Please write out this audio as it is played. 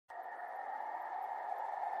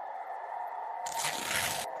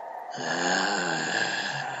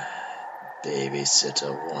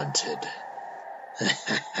Babysitter wanted.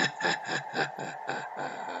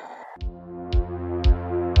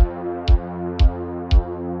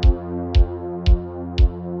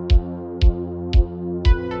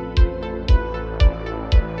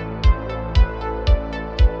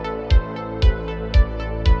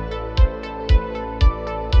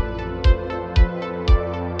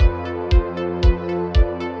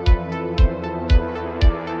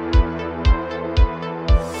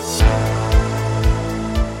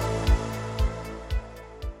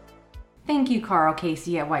 Thank you, Carl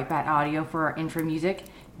Casey at White Bat Audio, for our intro music.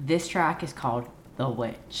 This track is called The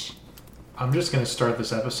Witch. I'm just going to start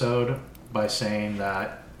this episode by saying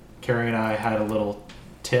that Carrie and I had a little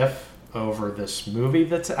tiff over this movie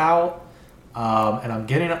that's out, and I'm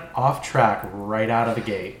getting off track right out of the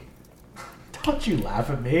gate. Don't you laugh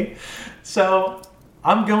at me. So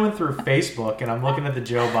I'm going through Facebook, and I'm looking at the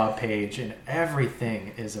Joe Bob page, and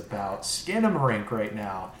everything is about Skinamarink right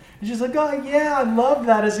now. And she's like, oh, yeah, I loved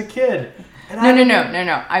that as a kid. And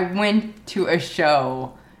No. I went to a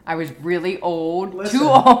show. I was really old. Listen, too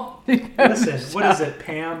old to go Listen, to what is it?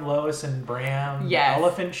 Pam, Lois, and Bram? Yes. The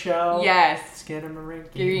Elephant Show? Yes. Skinamarink?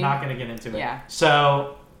 You're not going to get into it. Yeah.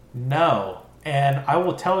 So, no. And I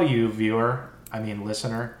will tell you, listener.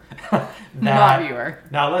 Not viewer.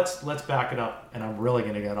 Now, let's back it up. And I'm really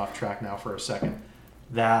going to get off track now for a second.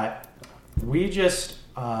 That we just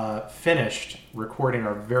finished recording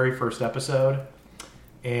our very first episode.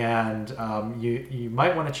 And you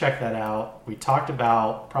might want to check that out. We talked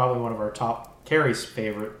about probably one of our top, Carrie's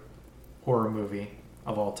favorite horror movie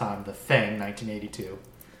of all time, The Thing, 1982,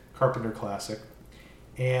 Carpenter classic.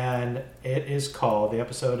 And the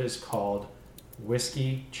episode is called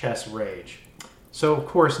Whiskey Chest Rage. So, of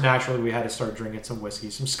course, naturally, we had to start drinking some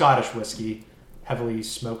whiskey, some Scottish whiskey, heavily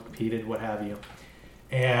smoked, peated, what have you.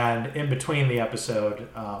 And in between the episode,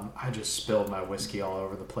 I just spilled my whiskey all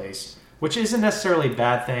over the place. Which isn't necessarily a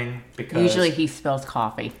bad thing because... Usually he spills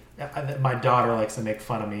coffee. My daughter likes to make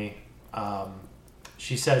fun of me.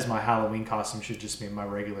 She says my Halloween costume should just be my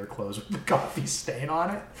regular clothes with the coffee stain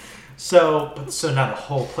on it. So now the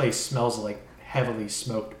whole place smells like heavily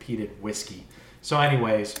smoked peated whiskey. So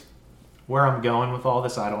anyways, where I'm going with all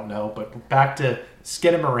this, I don't know. But back to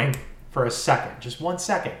Skinamarink for a second. Just 1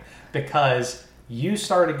 second. Because you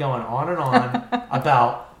started going on and on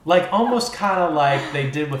about... Like, almost kind of like they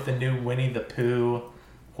did with the new Winnie the Pooh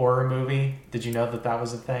horror movie. Did you know that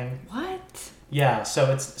was a thing? What? Yeah, so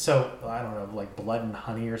I don't know, like Blood and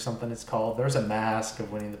Honey or something it's called. There's a mask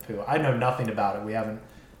of Winnie the Pooh. I know nothing about it. We haven't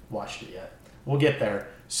watched it yet. We'll get there.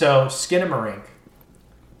 So, Skinamarink.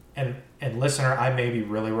 And listener, I may be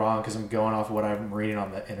really wrong because I'm going off what I'm reading on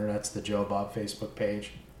the internet. It's the Joe Bob Facebook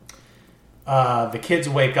page. The kids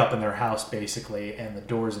wake up in their house, basically, and the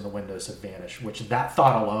doors and the windows have vanished, which that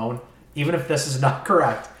thought alone, even if this is not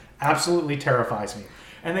correct, absolutely terrifies me.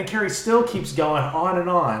 And then Carrie still keeps going on and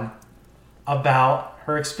on about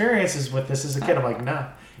her experiences with this as a kid. I'm like, no,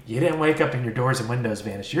 you didn't wake up and your doors and windows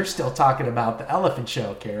vanished. You're still talking about the Elephant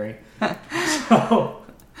Show, Carrie. So,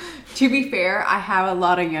 to be fair, I have a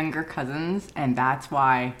lot of younger cousins, and that's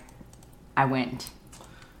why I went.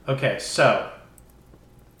 Okay, so...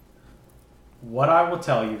 What I will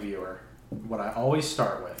tell you, viewer, what I always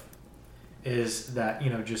start with is that,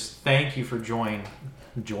 just thank you for joining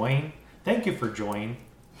your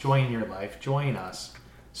life, join us.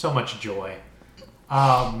 So much joy.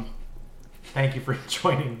 Thank you for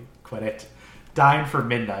joining, quit it, Dine for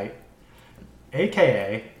Midnight,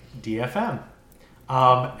 aka DFM.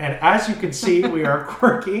 And as you can see, we are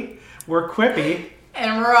quirky, we're quippy,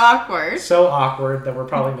 and we're awkward. So awkward that we're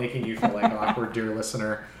probably making you feel like awkward, dear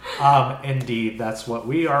listener. Indeed, that's what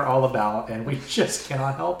we are all about, and we just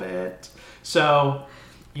cannot help it. So,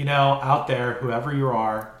 out there, whoever you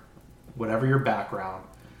are, whatever your background,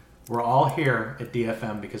 we're all here at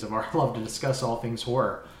DFM because of our love to discuss all things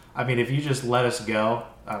horror. I mean, if you just let us go,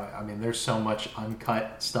 there's so much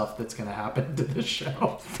uncut stuff that's going to happen to this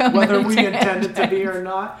show, whether we intend it to be or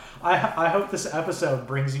not. I hope this episode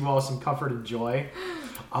brings you all some comfort and joy.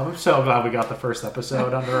 I'm so glad we got the first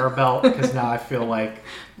episode under our belt because now I feel like,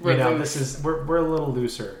 we're a little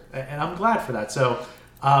looser, and I'm glad for that. So,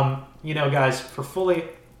 guys, for fully,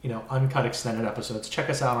 uncut extended episodes, check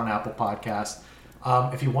us out on Apple Podcasts.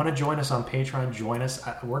 If you want to join us on Patreon, join us.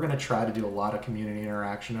 We're going to try to do a lot of community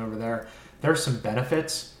interaction over there. There's some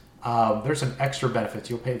benefits. There's some extra benefits.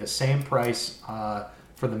 You'll pay the same price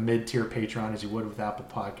for the mid-tier Patreon as you would with Apple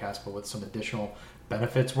Podcasts, but with some additional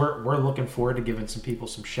benefits. We're looking forward to giving some people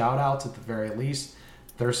some shout-outs at the very least.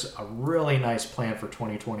 There's a really nice plan for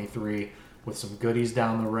 2023 with some goodies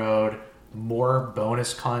down the road. more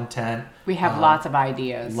bonus content. We have lots of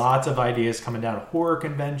ideas. Lots of ideas coming down to horror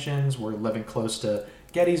conventions. We're living close to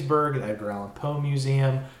Gettysburg, the Edgar Allan Poe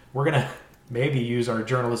Museum. We're going to maybe use our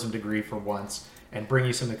journalism degree for once and bring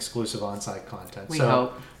you some exclusive on-site content. We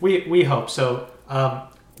hope. We hope. So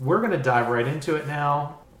we're going to dive right into it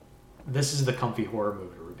now. This is the Comfy Horror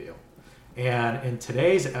Movie Review. And in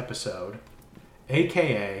today's episode,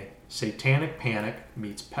 a.k.a. Satanic Panic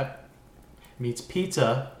meets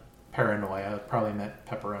Pizza Paranoia. Probably meant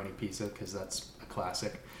Pepperoni Pizza because that's a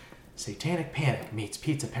classic. Satanic Panic meets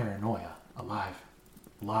Pizza Paranoia.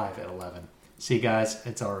 Live at 11. See, guys,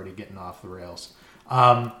 it's already getting off the rails.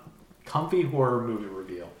 Comfy Horror Movie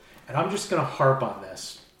Review. And I'm just going to harp on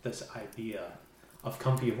this idea of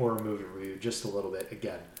Comfy Horror Movie Review just a little bit.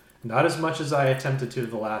 Again, not as much as I attempted to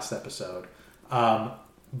the last episode.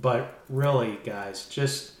 But really, guys,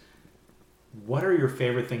 just what are your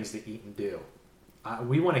favorite things to eat and do?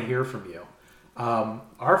 We want to hear from you.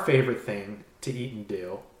 Our favorite thing to eat and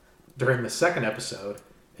do during the second episode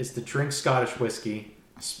is to drink Scottish whiskey,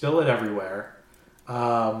 spill it everywhere.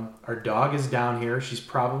 Our dog is down here. She's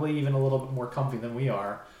probably even a little bit more comfy than we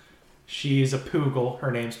are. She's a poodle.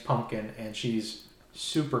 Her name's Pumpkin, and she's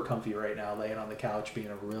super comfy right now, laying on the couch, being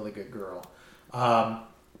a really good girl.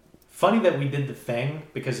 Funny that we did the thing,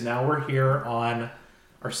 because now we're here on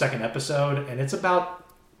our second episode, and it's about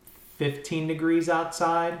 15 degrees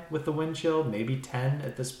outside with the wind chill, maybe 10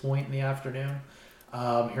 at this point in the afternoon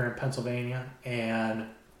here in Pennsylvania, and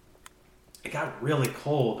it got really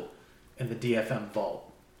cold in the DFM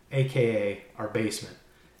vault, aka our basement,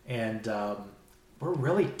 and we're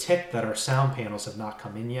really ticked that our sound panels have not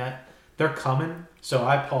come in yet. They're coming, so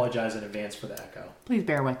I apologize in advance for the echo. Please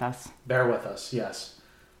bear with us. Bear with us, yes.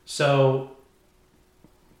 So,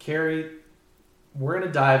 Carrie, we're going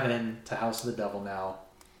to dive into House of the Devil now.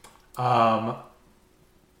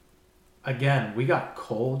 Again, we got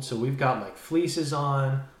cold, so we've got like fleeces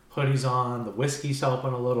on, hoodies on, the whiskey's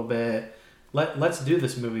helping a little bit. Let's do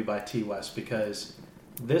this movie by T. West, because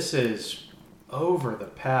this is over the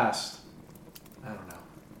past, I don't know,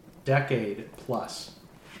 decade plus.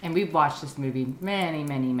 And we've watched this movie many,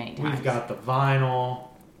 many, many times. We've got the vinyl.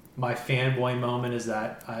 My fanboy moment is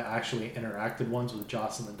that I actually interacted once with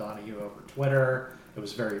Jocelyn Donahue over Twitter. It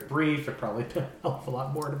was very brief. It probably did a hell of a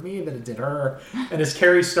lot more to me than it did her. And as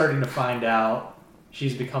Carrie's starting to find out,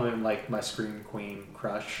 she's becoming like my Scream Queen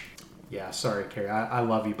crush. Yeah, sorry, Carrie. I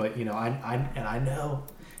love you, but I know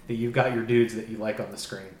that you've got your dudes that you like on the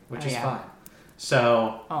screen, which is fine.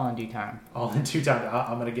 So all in due time. All in due time.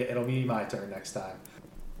 I'm gonna it'll be my turn next time.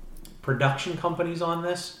 Production companies on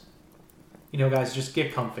this. Guys, just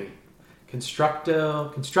get comfy.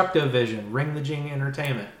 Constructo Vision, Ring the Jing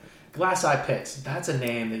Entertainment, Glass Eye Pix. That's a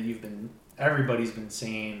name that everybody's been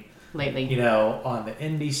seeing lately. On the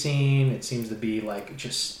indie scene, it seems to be like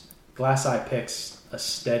just Glass Eye Pix, a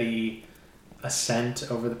steady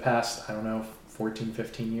ascent over the past, 14,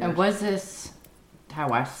 15 years. And was this Ty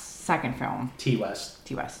West's second film? T. West.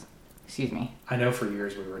 Excuse me. I know for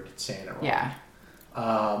years we were saying it wrong. Yeah.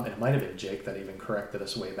 It might have been Jake that even corrected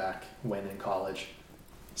us way back when in college.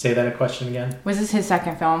 Say that a question again. Was this his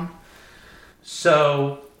second film?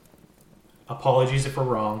 So, apologies if we're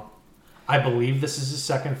wrong. I believe this is his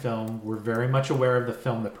second film. We're very much aware of the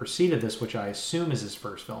film that preceded this, which I assume is his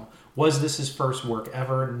first film. Was this his first work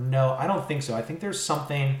ever? No, I don't think so. I think there's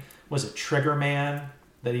something, was it Trigger Man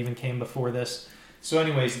that even came before this? So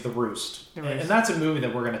anyways, The Roost. And that's a movie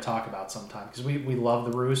that we're going to talk about sometime because we love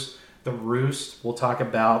The Roost. The Roost, we'll talk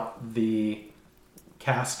about the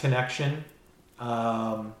cast connection.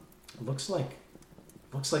 Looks like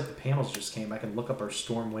the panels just came. I can look up our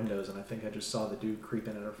storm windows, and I think I just saw the dude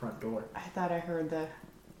creeping at our front door. I thought I heard the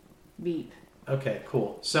beep. Okay,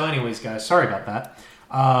 cool. So anyways, guys, sorry about that.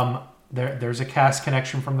 There's a cast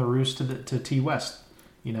connection from The Roost to T. West.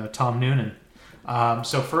 Tom Noonan.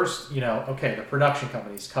 So first, okay, the production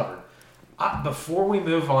company's covered. Before we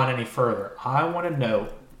move on any further, I want to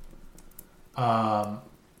note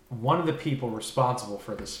one of the people responsible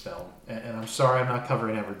for this film, and I'm sorry I'm not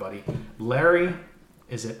covering everybody, Larry,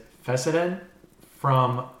 is it Fessenden,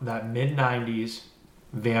 from that mid-90s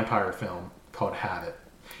vampire film called Habit.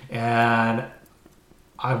 And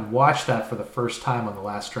I watched that for the first time on the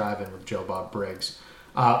last drive-in with Joe Bob Briggs.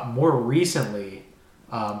 More recently,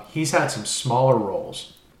 he's had some smaller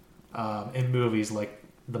roles in movies like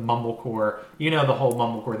the Mumblecore. The whole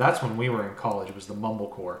Mumblecore. That's when we were in college. It was the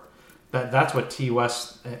Mumblecore. That's what T.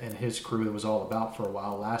 West and his crew was all about for a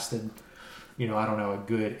while. Lasted, a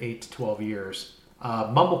good 8 to 12 years.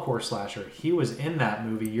 Mumblecore Slasher, he was in that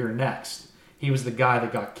movie You're Next. He was the guy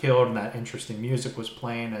that got killed and that interesting music was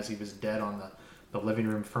playing as he was dead on the living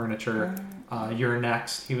room furniture. You're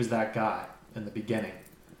Next. He was that guy in the beginning.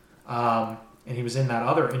 And he was in that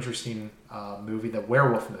other interesting movie, the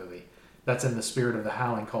werewolf movie, that's in the spirit of the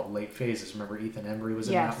Howling, called Late Phases. Remember Ethan Embry was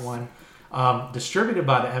in that one? Distributed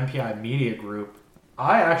by the MPI Media Group.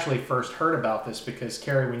 I actually first heard about this because,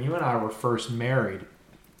 Carrie, when you and I were first married,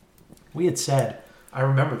 we had said, I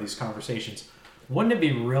remember these conversations, wouldn't it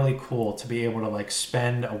be really cool to be able to like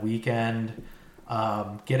spend a weekend,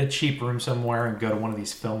 get a cheap room somewhere and go to one of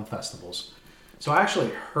these film festivals? So I actually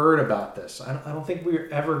heard about this. I don't think we were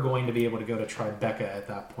ever going to be able to go to Tribeca at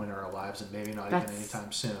that point in our lives, and maybe not even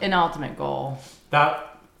anytime soon. An ultimate goal.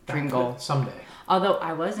 Dream goal. Someday. Although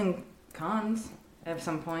I was in Cannes at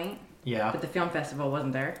some point. Yeah. But the film festival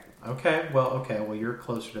wasn't there. Okay. Well, you're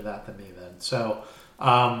closer to that than me then. So,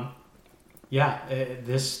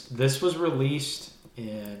 this was released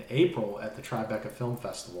in April at the Tribeca Film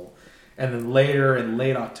Festival. And then later in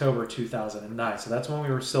late October 2009. So that's when we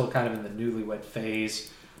were still kind of in the newlywed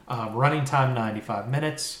phase. Running time 95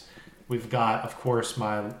 minutes. We've got, of course,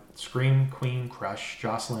 my Scream Queen crush,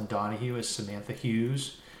 Jocelyn Donahue, as Samantha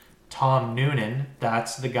Hughes. Tom Noonan,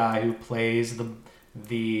 that's the guy who plays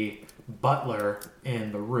the butler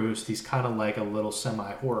in The Roost. He's kind of like a little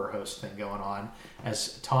semi-horror host thing going on.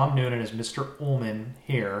 As Tom Noonan as Mr. Ullman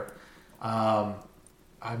here.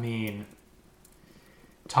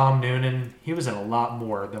 Tom Noonan, he was in a lot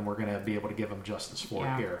more than we're going to be able to give him justice for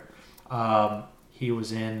here. He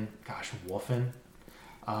was in, Wolfen.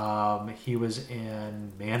 He was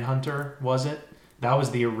in Manhunter, was it? That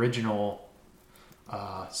was the original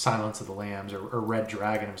Silence of the Lambs, or Red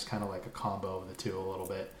Dragon. It was kind of like a combo of the two a little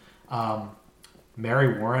bit.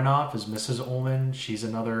 Mary Warrenoff is Mrs. Ullman. She's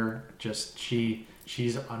another,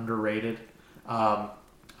 she's underrated.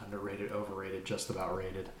 Underrated, overrated, just about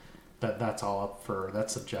rated. That's all up for,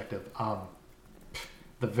 that's subjective.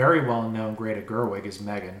 The very well-known Greta Gerwig is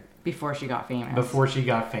Megan. Before she got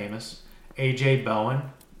famous. AJ Bowen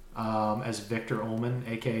as Victor Ullman,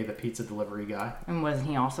 a.k.a. the pizza delivery guy. And wasn't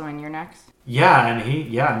he also in Your Next? Yeah, and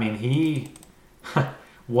he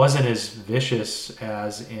wasn't as vicious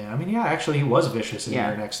as in, he was vicious in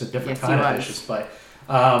Your Next, a different kind of vicious. But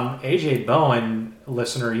AJ Bowen,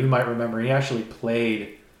 listener, you might remember, he actually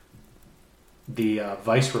played the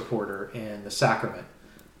Vice reporter in The Sacrament.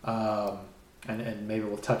 And maybe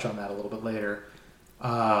we'll touch on that a little bit later.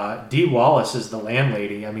 Dee Wallace is the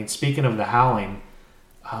landlady. Speaking of The Howling,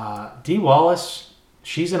 Dee Wallace,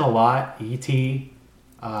 she's in a lot. E.T.,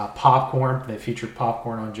 Popcorn. They featured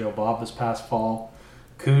Popcorn on Joe Bob this past fall.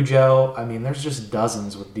 Cujo. There's just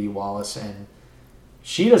dozens with Dee Wallace, and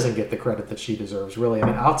she doesn't get the credit that she deserves, really.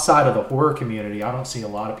 Outside of the horror community, I don't see a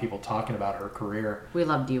lot of people talking about her career. We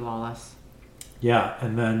love Dee Wallace. Yeah,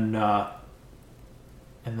 and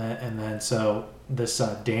then so this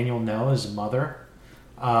Daniel Noah's mother.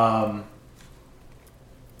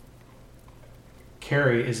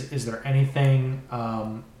 Carrie, is there anything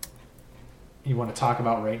you want to talk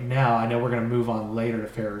about right now? I know we're going to move on later to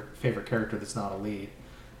favorite character that's not a lead.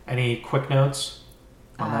 Any quick notes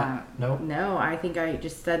on that? Nope. No, I think I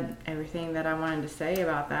just said everything that I wanted to say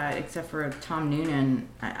about that, except for Tom Noonan.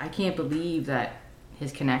 I can't believe that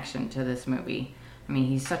his connection to this movie.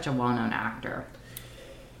 He's such a well-known actor.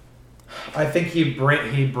 I think he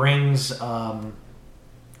brings. They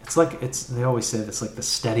always say it's like the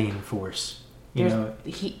steadying force.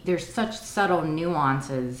 There's such subtle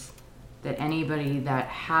nuances that anybody that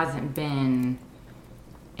hasn't been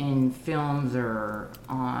in films or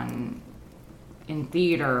in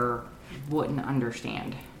theater wouldn't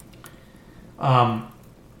understand.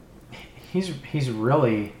 He's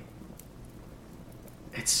really.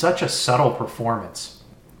 It's such a subtle performance.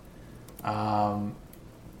 I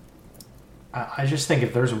just think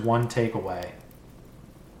if there's one takeaway,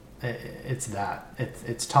 it's that.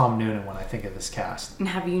 It's Tom Noonan when I think of this cast. And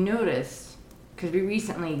have you noticed, because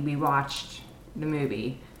we watched the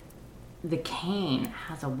movie, the cane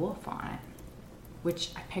has a wolf on it,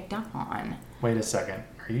 which I picked up on. Wait a second.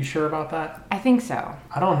 Are you sure about that? I think so.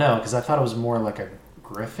 I don't know, because I thought it was more like a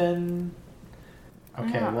griffin.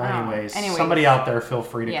 Okay, anyways, somebody out there feel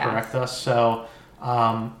free to correct us. So,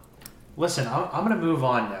 listen, I'm going to move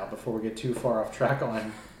on now before we get too far off track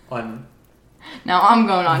on now I'm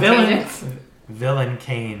going on villain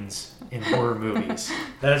canes in horror movies.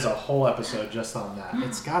 That is a whole episode just on that.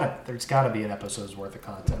 There's got to be an episode's worth of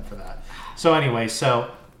content for that. So anyway,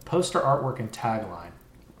 poster artwork and tagline.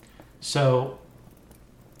 So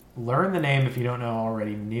learn the name if you don't know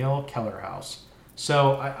already, Neil Kellerhouse.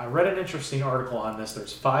 So I read an interesting article on this.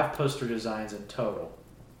 There's 5 poster designs in total.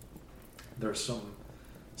 There's some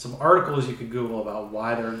articles you could Google about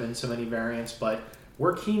why there have been so many variants, but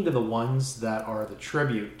we're keen to the ones that are the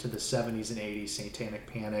tribute to the 70s and 80s Satanic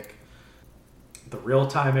Panic, the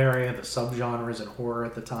real-time area, the subgenres in horror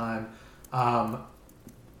at the time.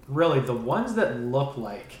 Really, the ones that look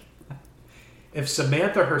like if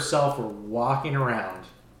Samantha herself were walking around,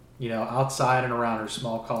 outside and around her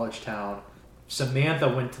small college town, Samantha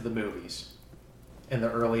went to the movies in the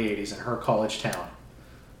early 80s in her college town.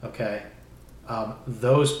 Okay?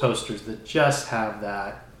 Those posters that just have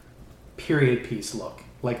that period piece look,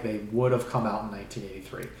 like they would have come out in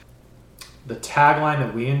 1983. The tagline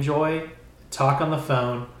that we enjoy: talk on the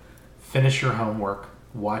phone, finish your homework,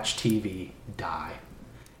 watch TV, die.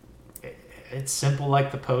 It's simple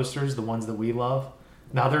like the posters, the ones that we love.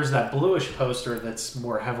 Now there's that bluish poster that's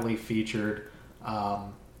more heavily featured.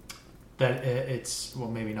 It's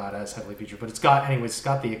maybe not as heavily featured, but it's got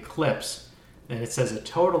the eclipse, and it says a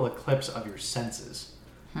total eclipse of your senses.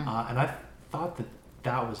 And I thought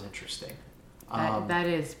that was interesting. That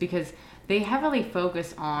is, because they heavily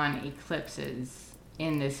focus on eclipses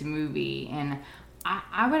in this movie, and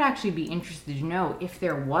I would actually be interested to know if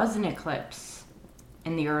there was an eclipse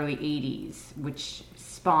in the early 80s, which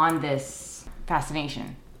spawned this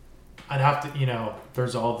fascination. I'd have to,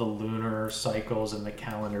 there's all the lunar cycles and the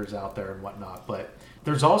calendars out there and whatnot, but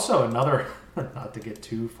there's also another, not to get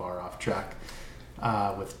too far off track,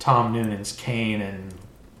 with Tom Noonan's cane and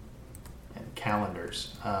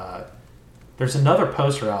calendars. There's another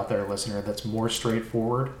poster out there, listener, that's more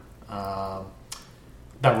straightforward. That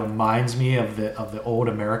reminds me of the old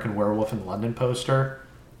American Werewolf in London poster.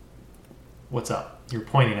 What's up? You're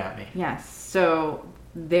pointing at me. Yes. So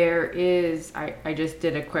there is, I just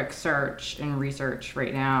did a quick search and research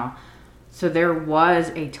right now. So there was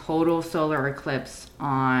a total solar eclipse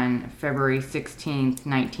on February 16th,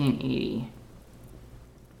 1980.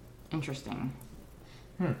 Interesting.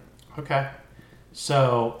 Okay.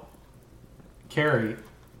 So, Carrie,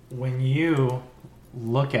 when you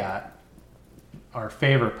look at our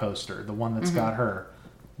favorite poster, the one that's got her,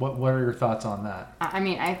 what are your thoughts on that? I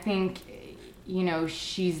mean, I think,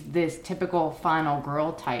 she's this typical final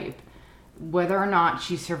girl type. Whether or not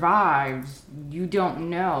she survives, you don't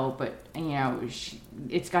know, but,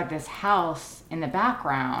 it's got this house in the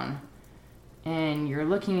background, and you're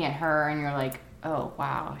looking at her, and you're like, oh,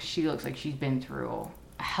 wow, she looks like she's been through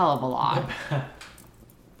a hell of a lot.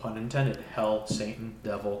 Pun intended. Hell, Satan,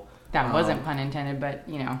 devil. That wasn't pun intended, but,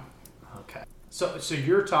 Okay. So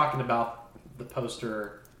you're talking about the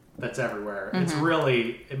poster that's everywhere. It's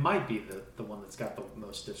really, it might be the one that's got the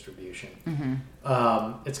most distribution.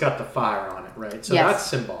 It's got the fire on it, right? So yes. That's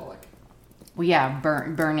symbolic. Well, yeah,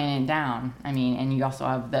 burning it down. I mean, and you also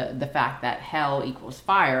have the fact that hell equals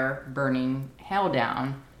fire, burning hell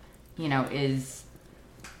down, is...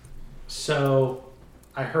 So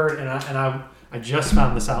I heard, and I just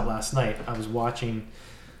found this out last night. I was watching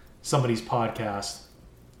somebody's podcast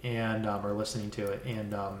and or listening to it,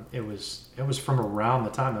 and it was from around the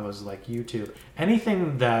time it was like YouTube.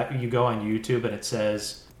 Anything that you go on YouTube and it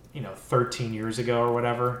says 13 years ago or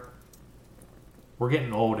whatever, we're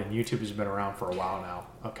getting old, and YouTube has been around for a while now.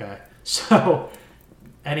 Okay, so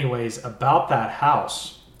anyways, about that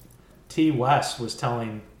house, T. West was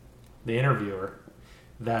telling the interviewer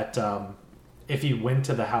that if you went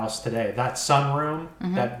to the house today, that sunroom,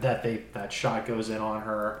 that shot goes in on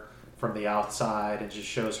her from the outside and just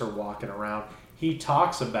shows her walking around. He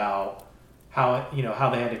talks about how how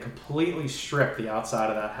they had to completely strip the outside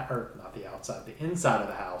of that, or not the outside, the inside of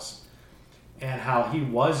the house, and how he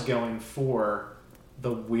was going for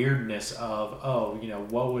the weirdness of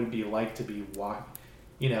what would it be like to be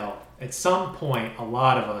at some point, a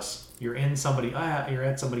lot of us, you're at somebody's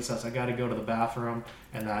house, I got to go to the bathroom,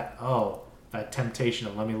 and that temptation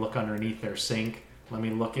of let me look underneath their sink, let me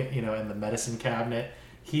look at in the medicine cabinet.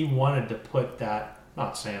 He wanted to put that,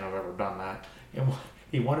 not saying I've ever done that,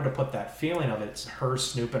 he wanted to put that feeling of it's her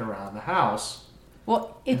snooping around the house.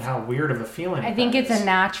 Well, and how weird of a feeling I think it's a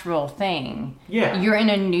natural thing. Yeah. You're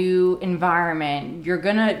in a new environment. You're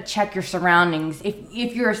going to check your surroundings.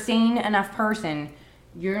 If you're a sane enough person,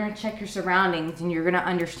 you're going to check your surroundings, and you're going to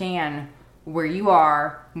understand where you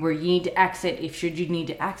are, where you need to exit, should you need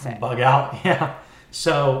to exit. Bug out, yeah.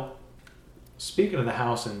 So, speaking of the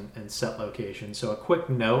house and set location, so a quick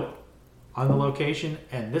note on the location,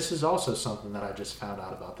 and this is also something that I just found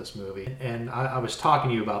out about this movie, and I was talking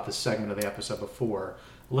to you about this segment of the episode before.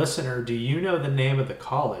 Listener, do you know the name of the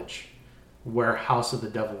college where House of the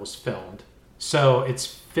Devil was filmed? So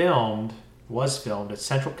was filmed at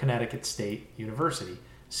Central Connecticut State University,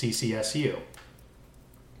 CCSU.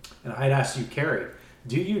 And I'd ask you, Carrie,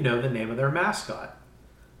 do you know the name of their mascot?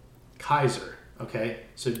 Kaiser. Okay,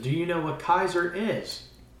 so do you know what Kaiser is?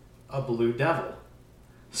 A blue devil.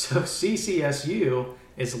 So CCSU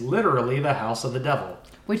is literally the house of the devil.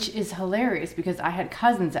 Which is hilarious because I had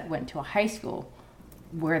cousins that went to a high school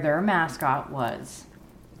where their mascot was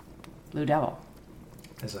Blue Devil.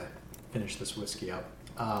 As I finish this whiskey up.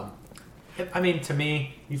 I mean, to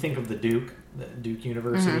me, you think of the Duke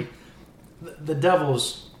University. The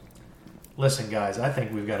Devils, listen, guys, I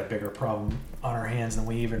think we've got a bigger problem on our hands than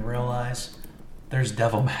we even realize. There's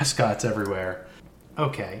devil mascots everywhere.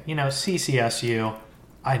 Okay, CCSU,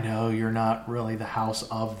 I know you're not really the house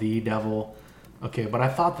of the devil. Okay, but I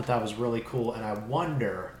thought that was really cool, and I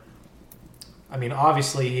wonder... I mean,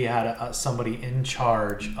 obviously he had somebody in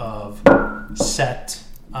charge of set...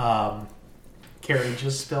 Carrie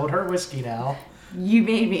just spilled her whiskey now. You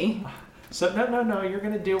made me. So, no, you're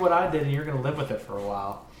going to do what I did, and you're going to live with it for a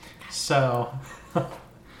while. So,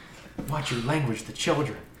 watch your language, the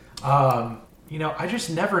children. I just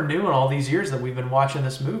never knew in all these years that we've been watching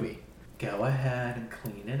this movie. Go ahead and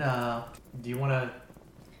clean it up. Do you want to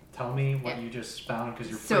tell me what you just found? Because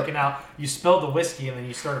you're freaking out. You spilled the whiskey, and then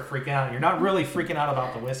you started freaking out. You're not really freaking out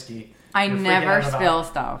about the whiskey. I never spill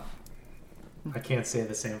stuff. I can't say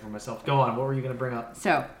the same for myself. Go on. What were you going to bring up?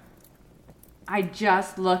 So, I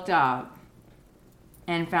just looked up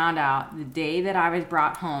and found out the day that I was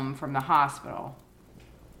brought home from the hospital,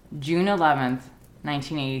 June 11th,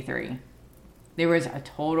 1983, there was a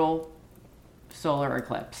total solar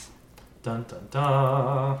eclipse. Dun, dun,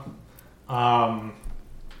 dun.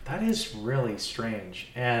 That is really strange.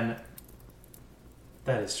 And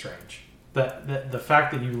that is strange. But the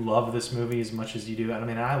fact that you love this movie as much as you do, I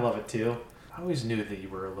mean, I love it too. I always knew that you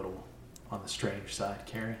were a little on the strange side,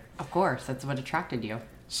 Carrie. Of course, that's what attracted you.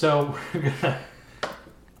 So we're gonna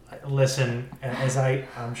listen, as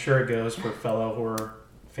I'm sure it goes for fellow horror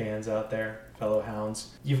fans out there, fellow hounds.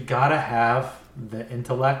 You've got to have the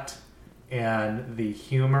intellect and the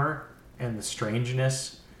humor and the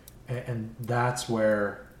strangeness, and that's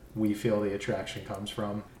where we feel the attraction comes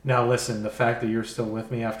from. Now listen, the fact that you're still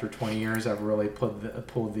with me after 20 years, I've really pulled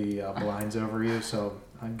the blinds over you, so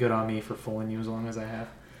good on me for fooling you as long as I have.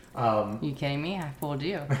 You kidding me? I fooled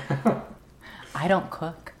you. I don't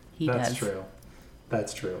cook. He does. That's true.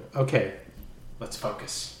 That's true. Okay, let's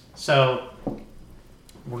focus. So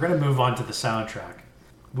we're going to move on to the soundtrack.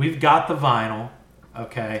 We've got the vinyl,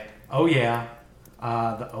 okay? Oh yeah,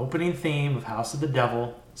 the opening theme of House of the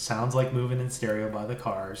Devil sounds like moving in stereo by the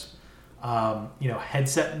Cars.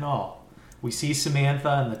 Headset and all. We see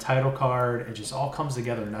Samantha in the title card. It just all comes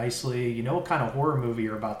together nicely. You know what kind of horror movie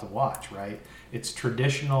you're about to watch, right? It's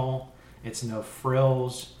traditional. It's no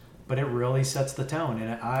frills, but it really sets the tone.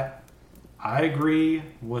 And I agree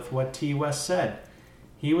with what T. West said.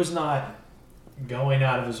 He was not going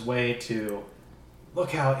out of his way to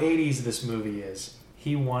look how 80s this movie is.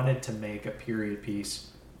 He wanted to make a period piece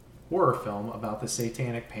horror film about the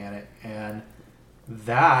Satanic Panic, and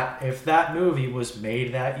that, if that movie was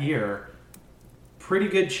made that year, pretty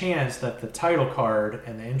good chance that the title card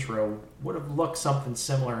and the intro would have looked something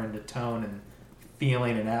similar into tone and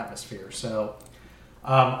feeling and atmosphere. So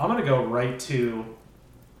I'm going to go right to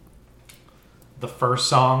the first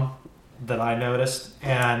song that I noticed,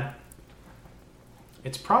 and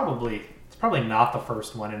it's probably not the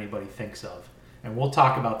first one anybody thinks of. And we'll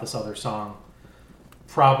talk about this other song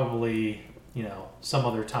probably, some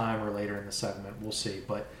other time or later in the segment. We'll see.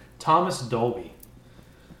 But Thomas Dolby.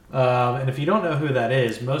 And if you don't know who that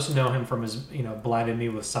is, most know him from his, Blinded Me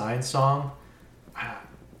with Science song.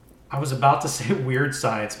 I was about to say Weird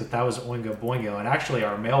Science, but that was Oingo Boingo, and actually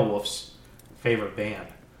our male wolf's favorite band.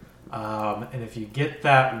 And if you get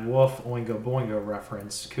that Wolf Oingo Boingo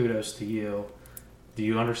reference, kudos to you. Do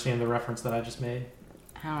you understand the reference that I just made?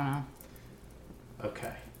 I don't know.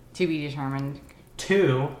 Okay. To be determined.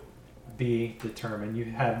 To be determined. You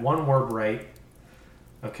had one word right.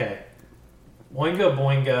 Okay. Oingo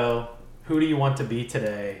Boingo, Who Do You Want to Be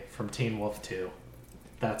Today from Teen Wolf 2.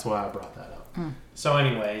 That's why I brought that up. So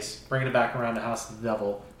anyways, bringing it back around to House of the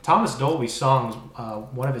Devil. Thomas Dolby's songs,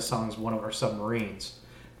 one of his songs, One of Our Submarines,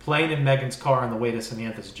 playing in Megan's car on the way to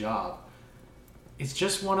Samantha's job. It's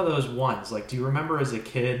just one of those ones. Like, do you remember as a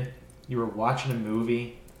kid, you were watching a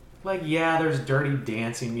movie? Like, yeah, there's dirty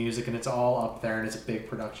dancing music and it's all up there and it's a big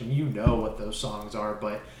production. You know what those songs are,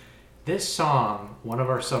 but this song, One of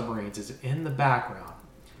Our Submarines, is in the background.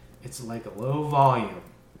 It's like a low volume.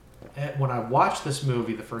 And when I watched this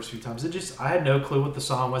movie the first few times, I had no clue what the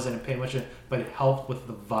song was. I didn't pay much, but it helped with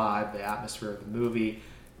the vibe, the atmosphere of the movie.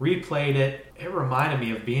 Replayed it. It reminded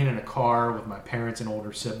me of being in a car with my parents and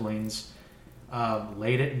older siblings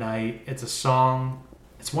late at night. It's a song.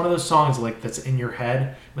 It's one of those songs that's in your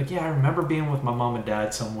head. Like, yeah, I remember being with my mom and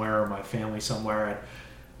dad somewhere or my family somewhere. And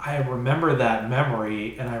I remember that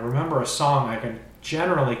memory, and I remember a song. I can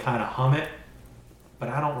generally kind of hum it, but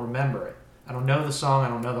I don't remember it. I don't know the song. I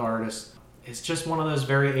don't know the artist. It's just one of those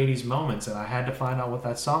very 80s moments, and I had to find out what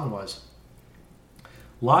that song was.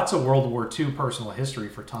 Lots of World War II personal history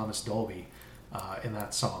for Thomas Dolby in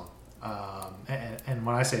that song. And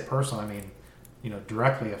when I say personal, I mean,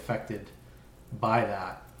 directly affected by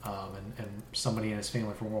that, and somebody in his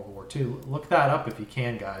family from World War II. Look that up if you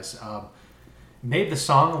can, guys. Made the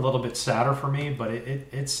song a little bit sadder for me, but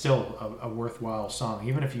it's still a worthwhile song,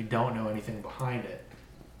 even if you don't know anything behind it.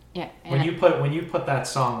 Yeah. When you put that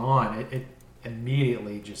song on, it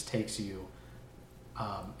immediately just takes you,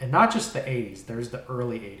 and not just the 80s. There's the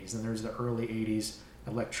early 80s, and there's the early 80s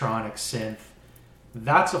electronic synth.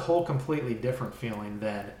 That's a whole completely different feeling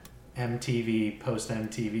than MTV,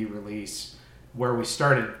 post-MTV release, where we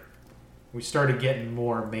started getting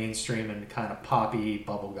more mainstream and kind of poppy,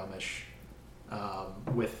 bubblegumish.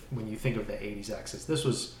 With when you think of the 80s axis, this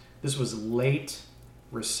was late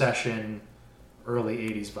recession, early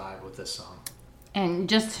 80s vibe with this song. And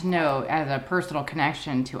just to note, as a personal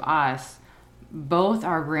connection to us, both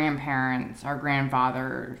our grandparents, our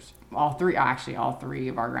grandfathers, all three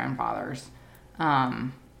of our grandfathers,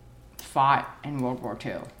 fought in World War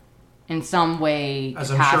II in some way,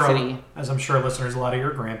 capacity. As I'm sure listeners, a lot of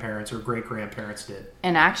your grandparents or great-grandparents did.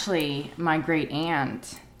 And actually, my great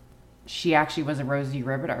aunt, she actually was a Rosie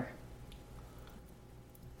Riveter.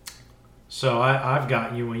 So I've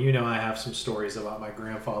got you. I have some stories about my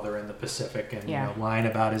grandfather in the Pacific, and lying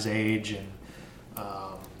about his age, and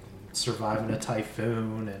surviving a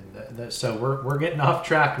typhoon, and so we're getting off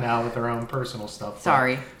track now with our own personal stuff.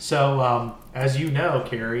 Sorry. So as you know,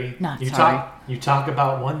 Carrie, you talk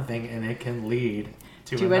about one thing, and it can lead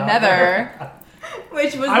to another.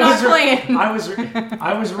 Which was not planned. I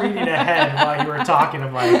was reading ahead while you were talking.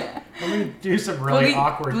 I'm like, let me do some really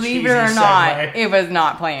awkward, cheesy Believe it or not, segue. it was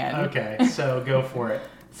not planned. Okay, so go for it.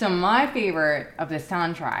 So my favorite of the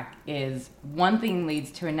soundtrack is One Thing Leads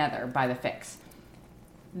to Another by The Fix.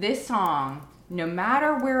 This song, no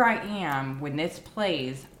matter where I am when this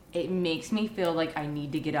plays, it makes me feel like I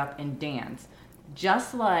need to get up and dance.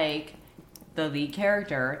 Just like the lead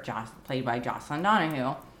character, played by Jocelyn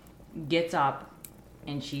Donahue, gets up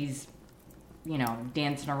and she's,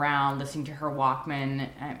 dancing around, listening to her Walkman.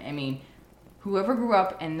 I mean, whoever grew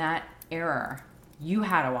up in that era, you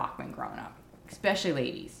had a Walkman growing up, especially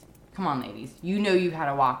ladies. Come on, ladies. You had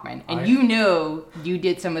a Walkman, and you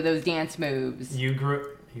did some of those dance moves. You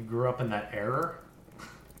grew up in that era?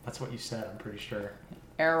 That's what you said, I'm pretty sure.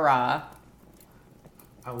 Era.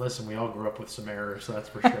 Listen, we all grew up with some errors, so that's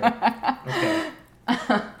for sure. Okay.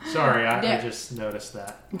 Sorry, I just noticed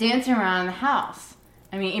that. Dancing around the house.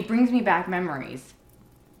 I mean, it brings me back memories.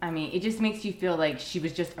 I mean, it just makes you feel like she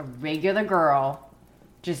was just a regular girl,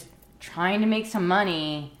 just trying to make some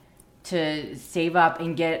money to save up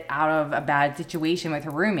and get out of a bad situation with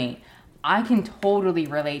her roommate. I can totally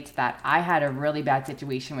relate to that. I had a really bad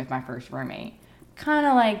situation with my first roommate. Kind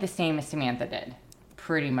of like the same as Samantha did.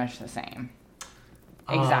 Pretty much the same.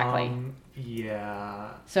 Exactly. Yeah.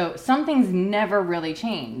 So some things never really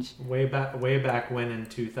change. Way back when in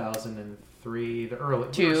 2003, the early...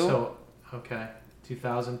 Okay,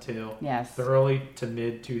 2002. Yes. The early to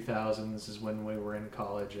mid 2000s is when we were in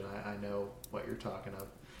college, and I know what you're talking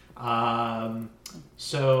of.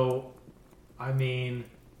 So, I mean,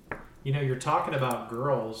 you're talking about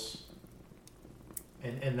girls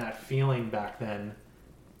and that feeling back then.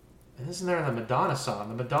 And isn't there the Madonna song?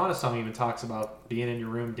 The Madonna song even talks about being in your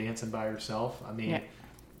room dancing by yourself. I mean,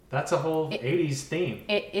 that's a whole 80s theme.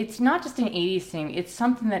 It's not just an 80s theme. It's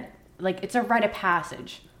something that, it's a rite of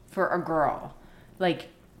passage for a girl. Like,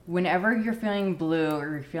 whenever you're feeling blue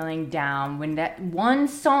or you're feeling down, when that one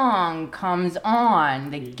song comes on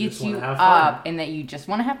that gets you up and that you just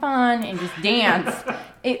want to have fun and just dance,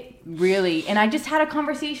 it really... And I just had a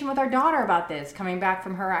conversation with our daughter about this, coming back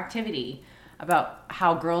from her activity, about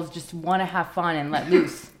how girls just want to have fun and let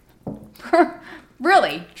loose.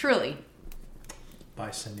 Really, truly. By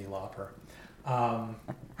Cyndi Lauper.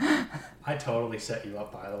 I totally set you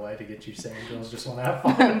up, by the way, to get you saying girls just want to have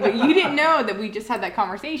fun. But you didn't know that we just had that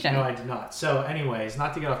conversation. No, I did not. So anyways,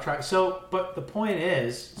 not to get off track. But the point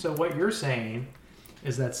is, what you're saying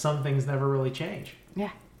is that some things never really change.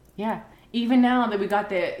 Yeah. Even now that we got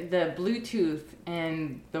the Bluetooth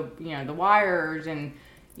and the wires and...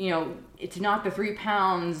 it's not the 3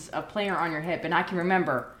 pounds of player on your hip. And I can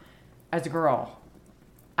remember, as a girl,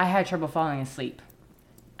 I had trouble falling asleep.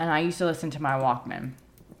 And I used to listen to my Walkman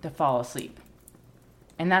to fall asleep.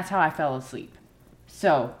 And that's how I fell asleep.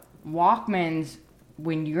 So, Walkmans,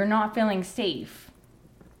 when you're not feeling safe,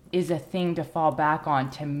 is a thing to fall back on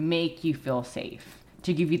to make you feel safe,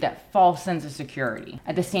 to give you that false sense of security.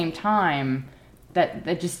 At the same time,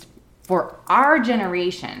 that just, for our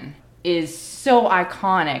generation, is so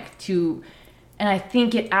iconic to, and I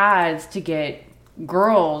think it adds to get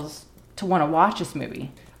girls to want to watch this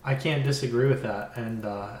movie. I can't disagree with that. And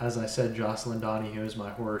as I said, Jocelyn Donahue is my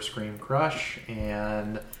horror scream crush,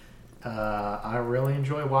 and I really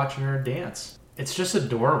enjoy watching her dance. It's just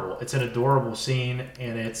adorable. It's an adorable scene,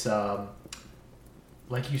 and it's,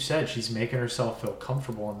 like you said, she's making herself feel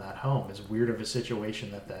comfortable in that home, as weird of a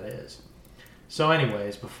situation that is. So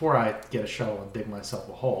anyways, before I get a shovel and dig myself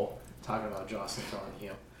a hole, talking about Jocelyn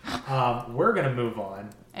Donahue, we're going to move on.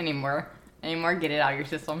 Any more? Get it out of your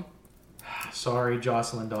system. Sorry,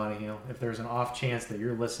 Jocelyn Donahue. If there's an off chance that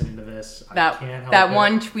you're listening to this, I can't help that it.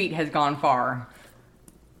 one tweet has gone far.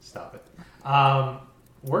 Stop it.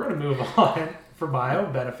 We're going to move on, for my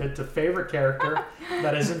own benefit, to favorite character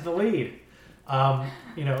that isn't the lead.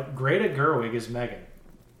 Greta Gerwig is Megan.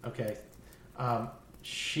 Okay.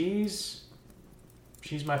 She's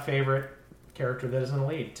my favorite character that isn't the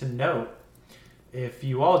lead. To note, if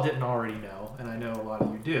you all didn't already know, and I know a lot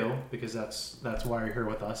of you do, because that's why you're here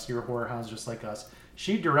with us, you're horror hounds just like us,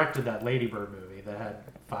 she directed that Lady Bird movie that had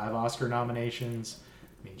 5 Oscar nominations.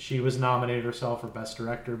 I mean, she was nominated herself for Best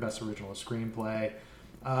Director, Best Original Screenplay.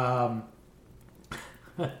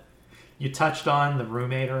 You touched on the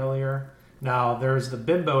roommate earlier. Now, there's the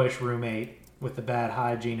bimbo-ish roommate with the bad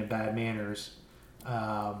hygiene and bad manners.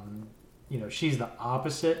 She's the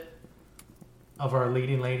opposite of our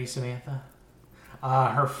leading lady, Samantha.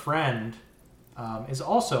 Her friend is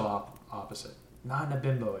also opposite, not in a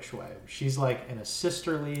bimbo-ish way. She's like in a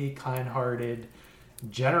sisterly, kind-hearted,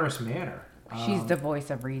 generous manner. She's the voice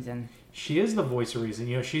of reason. She is the voice of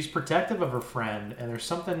reason. She's protective of her friend, and there's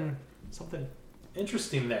something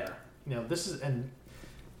interesting there. And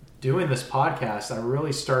doing this podcast, I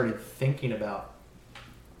really started thinking about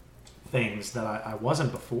things that I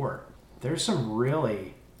wasn't before. There's some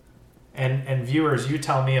really, and viewers, you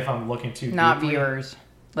tell me if I'm looking too Not deeply. viewers,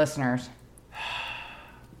 listeners.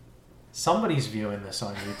 Somebody's viewing this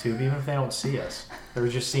on YouTube, even if they don't see us. They're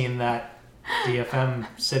just seeing that DFM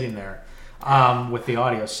sitting there with the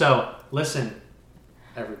audio. So, listen,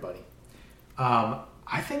 everybody.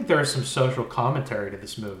 I think there's some social commentary to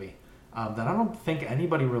this movie that I don't think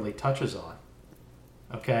anybody really touches on.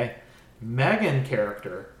 Okay? Megan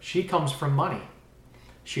character, she comes from money.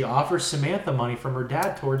 She offers Samantha money from her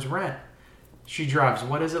dad towards rent. She drives,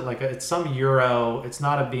 what is it? It's some Euro. It's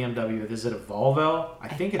not a BMW. Is it a Volvo? I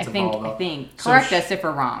think it's a Volvo. I think. Correct us if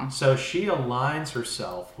we're wrong. So she aligns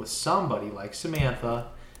herself with somebody like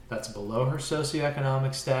Samantha that's below her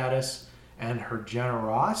socioeconomic status, and her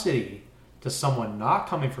generosity to someone not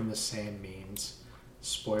coming from the same means,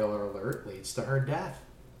 spoiler alert, leads to her death.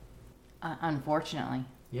 Unfortunately.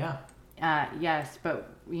 Yeah. Yes,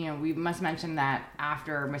 but we must mention that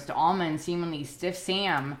after Mr. Allman seemingly stiffed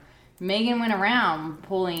Sam, Megan went around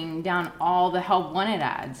pulling down all the Help Wanted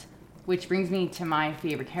ads, which brings me to my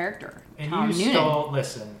favorite character, Tom Noonan.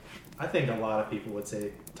 Listen, I think a lot of people would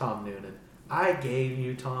say Tom Noonan. I gave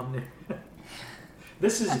you Tom Noonan.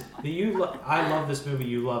 I love this movie.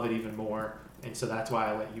 You love it even more, and so that's why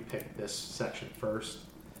I let you pick this section first,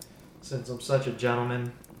 since I'm such a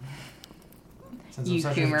gentleman.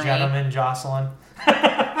 Jocelyn.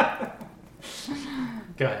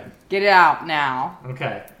 Go ahead. Get it out now.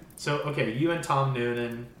 Okay. So, you and Tom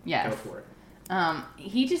Noonan. Yes. Go for it.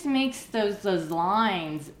 He just makes those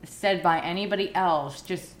lines said by anybody else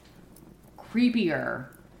just creepier,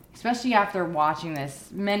 especially after watching this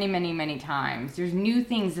many, many, many times. There's new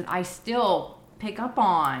things that I still pick up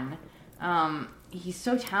on. He's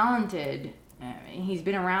so talented. He's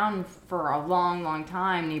been around for a long, long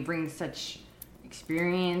time, and he brings such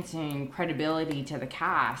experience and credibility to the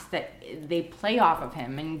cast that they play off of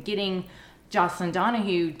him, and getting Jocelyn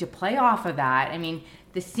Donahue to play off of that. I mean,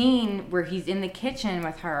 the scene where he's in the kitchen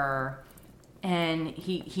with her and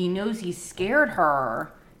he knows he's scared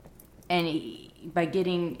her, and by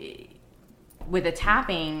getting with a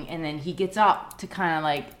tapping, and then he gets up to kind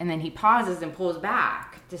of and then he pauses and pulls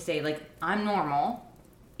back to say I'm normal,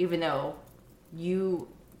 even though you,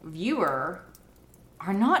 viewer,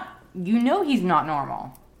 are not. He's not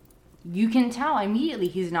normal. You can tell immediately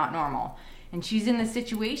he's not normal. And she's in this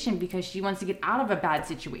situation because she wants to get out of a bad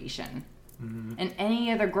situation. Mm-hmm. And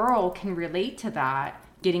any other girl can relate to that,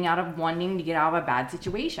 wanting to get out of a bad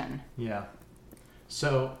situation. Yeah.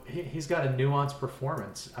 So he's got a nuanced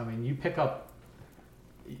performance. I mean, you pick up,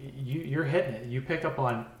 you're hitting it. You pick up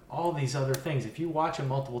on all these other things. If you watch him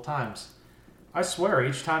multiple times, I swear,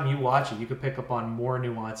 each time you watch it, you could pick up on more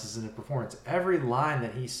nuances in the performance. Every line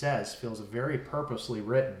that he says feels very purposely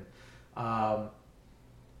written. Yeah,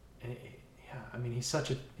 I mean, he's such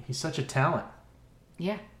a talent.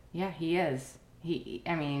 Yeah, he is.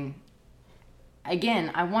 I mean,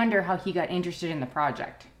 again, I wonder how he got interested in the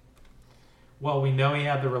project. Well, we know he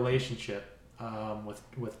had the relationship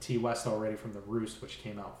with T. West already from The Roost, which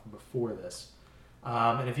came out before this.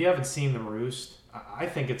 And if you haven't seen The Roost, I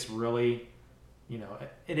think it's really,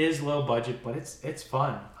 it is low budget, but it's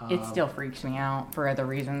fun. It still freaks me out for other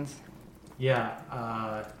reasons.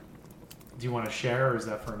 Yeah. Do you want to share, or is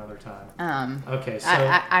that for another time? Okay, so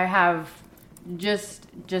I have just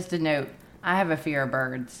a note. I have a fear of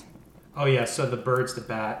birds. Oh yeah, so the bird's the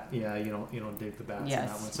bat. Yeah, you don't dig the bats Yes.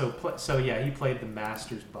 in that one. So yeah, he played the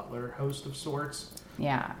master's butler host of sorts.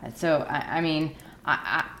 Yeah. So I mean,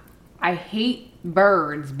 I hate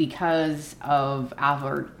birds because of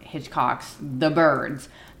Alfred Hitchcock's The Birds,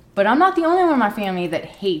 but I'm not the only one in my family that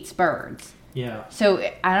hates birds. Yeah. So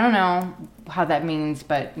I don't know how that means,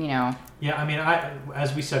 but Yeah, I mean,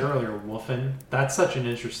 as we said earlier, Wolfen. That's such an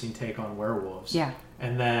interesting take on werewolves. Yeah.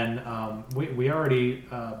 And then we already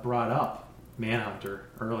brought up Manhunter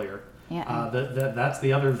earlier. Yeah. That's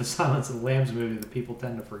the other The Silence of the Lambs movie that people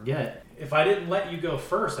tend to forget. If I didn't let you go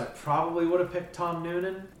first, I probably would have picked Tom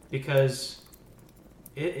Noonan, because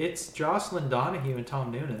it's Jocelyn Donahue and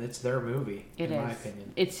Tom Noonan. It's their movie, my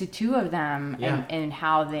opinion. It's the two of them, and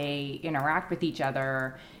how they interact with each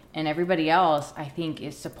other, and everybody else, I think,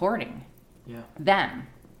 is supporting them.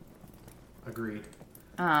 Agreed.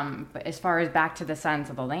 But as far as back to The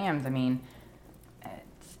Silence of the Lambs, I mean,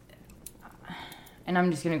 and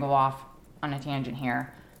I'm just going to go off on a tangent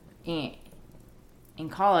here. In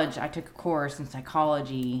college, I took a course in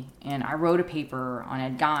psychology, and I wrote a paper on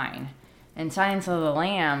Ed Gein. And Silence of the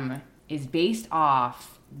Lamb is based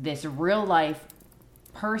off this real-life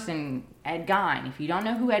person, Ed Gein. If you don't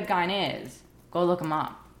know who Ed Gein is, go look him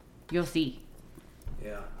up. You'll see.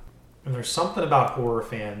 Yeah. And there's something about horror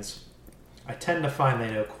fans. I tend to find they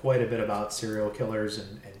know quite a bit about serial killers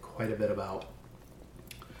and quite a bit about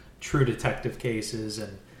true detective cases,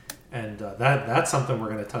 and that's something we're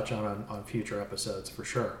going to touch on future episodes for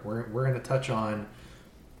sure. We're going to touch on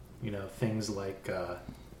things like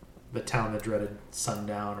The Town That Dreaded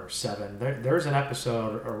Sundown or Seven. There's an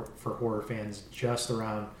episode for horror fans just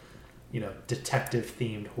around detective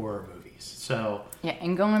themed horror movies. So yeah,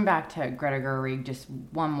 and going back to Greta Gerwig, just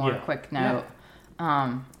one more quick note.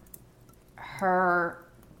 Her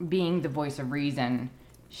being the voice of reason,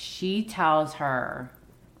 she tells her,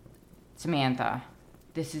 Samantha,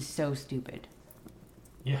 this is so stupid.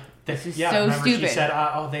 Yeah. This is so stupid. She said,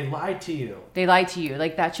 they lied to you. They lied to you.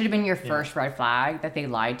 Like, that should have been your first red flag, that they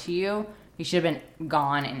lied to you. You should have been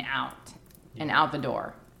gone and out. And out the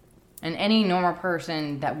door. And any normal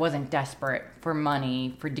person that wasn't desperate for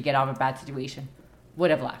money to get out of a bad situation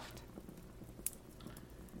would have left.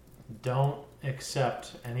 Don't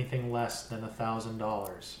accept anything less than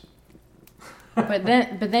 $1,000. But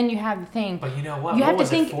then you have the thing. But you know what? You what have was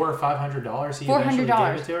to think it? $400 or $500? He $400. eventually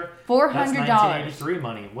gave it to her. $400. That's 1983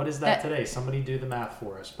 money. What is that today? Somebody do the math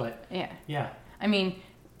for us. But yeah. I mean,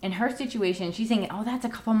 in her situation, she's thinking, "Oh, that's a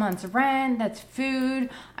couple months of rent. That's food.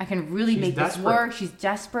 I can really make this work." She's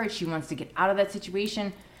desperate. She wants to get out of that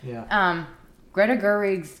situation. Yeah. Greta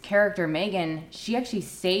Gerwig's character Megan, she actually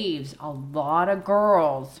saves a lot of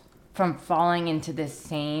girls from falling into this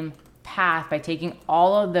same path by taking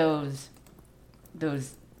all of those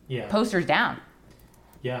posters down.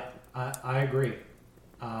 Yeah, I agree.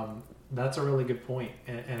 That's a really good point.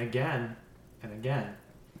 And again,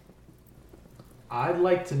 I'd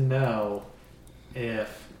like to know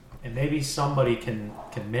if, and maybe somebody can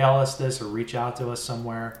mail us this or reach out to us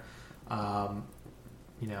somewhere.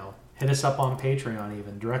 Hit us up on Patreon,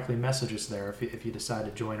 even directly message us there if you decide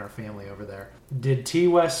to join our family over there. Did T.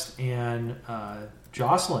 West and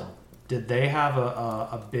Jocelyn, did they have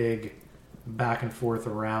a big back and forth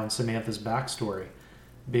around Samantha's backstory?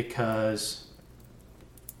 Because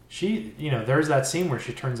she, there's that scene where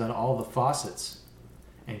she turns on all the faucets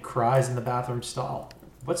and cries in the bathroom stall.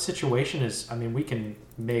 What situation we can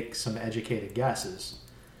make some educated guesses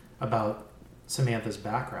about Samantha's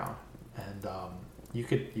background, and you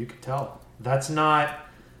could tell that's not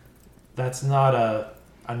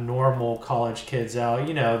a normal college kid's out.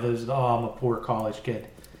 There's I'm a poor college kid.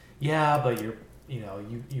 Yeah, but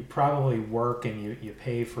you probably work and you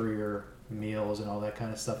pay for your meals and all that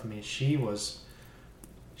kind of stuff. I mean, she was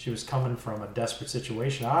coming from a desperate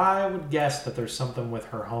situation. I would guess that there's something with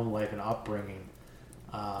her home life and upbringing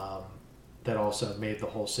that also made the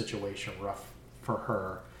whole situation rough for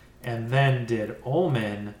her. And then did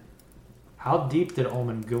Ullman how deep did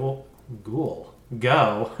Ullman Ghoul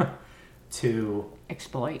go to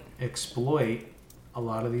Exploit a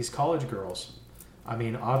lot of these college girls? I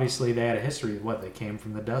mean, obviously they had a history of they came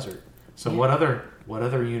from the desert. So what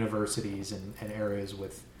other universities and areas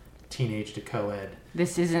with teenage to co-ed?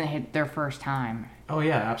 This isn't their first time. Oh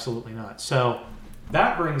yeah, absolutely not. So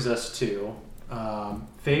that brings us to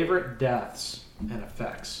favorite deaths and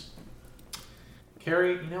effects.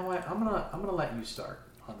 Carrie, you know what? I'm gonna let you start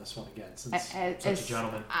on this one again, since such a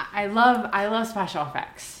gentleman. I love special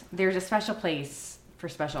effects. There's a special place for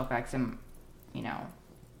special effects, and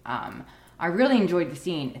I really enjoyed the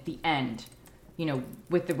scene at the end.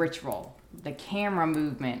 With the ritual, the camera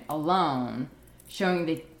movement alone,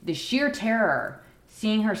 showing the sheer terror.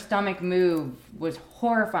 Seeing her stomach move was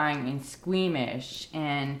horrifying and squeamish,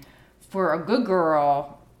 and for a good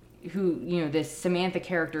girl, who this Samantha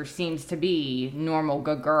character seems to be normal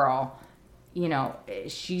good girl,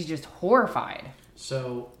 she's just horrified.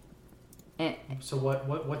 So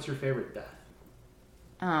what's your favorite death?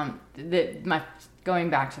 Going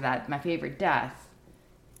back to that, my favorite death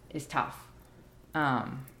is tough.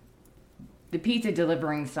 The pizza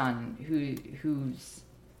delivering son who's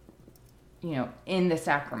in the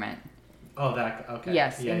sacrament. Oh, that okay.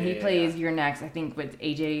 Yes, and he plays You're Next, I think, with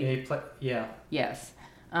AJ. Yes.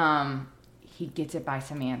 He gets it by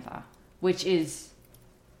Samantha, which is,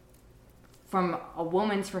 from a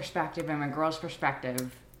woman's perspective and a girl's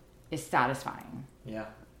perspective, is satisfying. Yeah,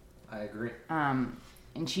 I agree. And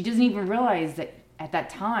she doesn't even realize that at that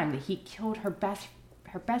time that he killed her best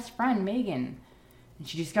friend Megan, and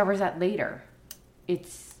she discovers that later.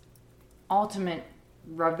 It's ultimate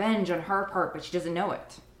revenge on her part, but she doesn't know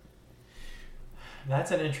it.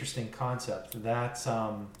 That's an interesting concept. That's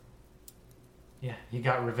you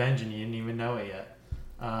got revenge and you didn't even know it yet.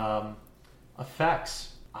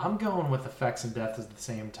 Effects. I'm going with effects and death at the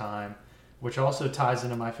same time, which also ties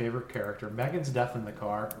into my favorite character. Megan's death in the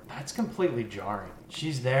car. That's completely jarring.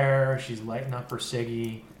 She's there. She's lighting up her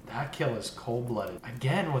ciggy. That kill is cold-blooded.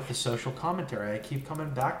 Again, with the social commentary, I keep coming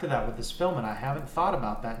back to that with this film, and I haven't thought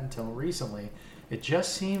about that until recently. It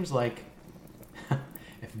just seems like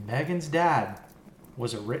if Megan's dad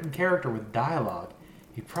was a written character with dialogue,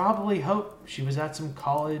 he probably hoped she was at some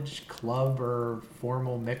college club or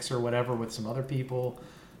formal mix or whatever with some other people,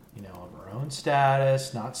 of her own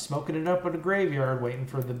status, not smoking it up at a graveyard, waiting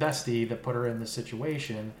for the bestie that put her in the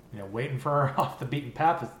situation, waiting for her off the beaten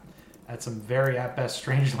path at some very, at best,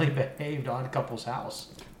 strangely behaved odd couple's house.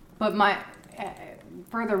 But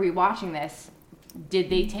further rewatching this, did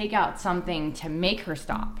they take out something to make her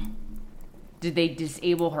stop? Did they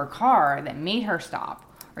disable her car that made her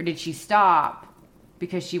stop? Or did she stop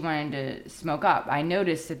because she wanted to smoke up? I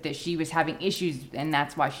noticed that she was having issues, and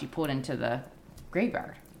that's why she pulled into the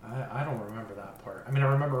graveyard. I don't remember that part. I mean, I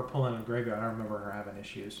remember her pulling in the graveyard. I don't remember her having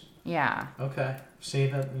issues. Yeah. Okay. See,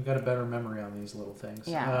 that you got a better memory on these little things.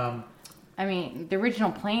 Yeah. I mean, the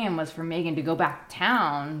original plan was for Megan to go back to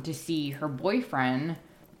town to see her boyfriend,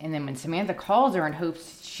 and then when Samantha calls her and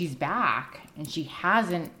hopes she's back, and she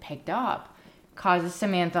hasn't picked up, causes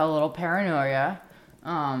Samantha a little paranoia.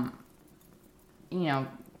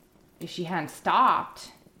 If she hadn't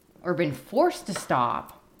stopped or been forced to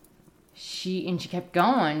stop, she kept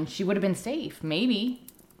going, she would have been safe, maybe.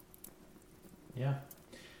 Yeah.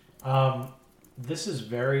 This is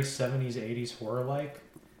very 70s, 80s horror-like,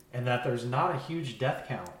 and that there's not a huge death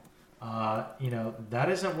count. That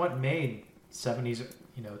isn't what made 70s,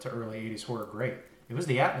 to early 80s horror great. It was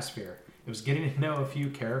the atmosphere. It was getting to know a few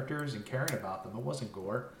characters and caring about them. It wasn't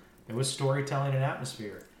gore. It was storytelling and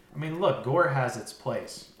atmosphere. I mean, look, gore has its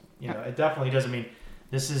place. It definitely does. I mean,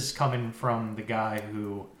 this is coming from the guy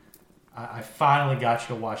who I finally got you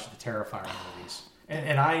to watch the Terrifier movies.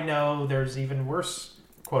 And I know there's even worse,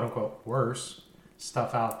 quote-unquote, worse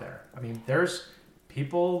stuff out there. I mean,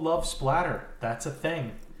 people love splatter. That's a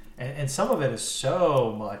thing. And some of it is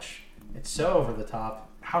so much, it's so over the top.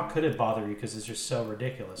 How could it bother you? Because it's just so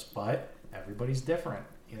ridiculous. But everybody's different,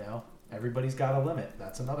 Everybody's got a limit.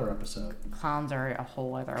 That's another episode. Clowns are a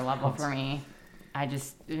whole other level for me. I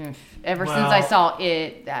just, since I saw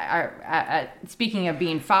it, speaking of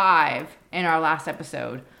being 5 in our last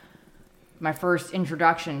episode, my first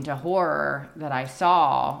introduction to horror that I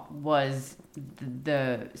saw was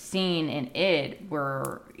the scene in it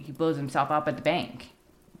where he blows himself up at the bank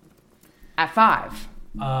at 5.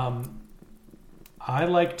 I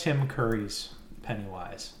like Tim Curry's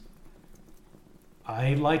Pennywise.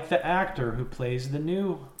 I like the actor who plays the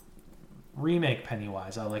new remake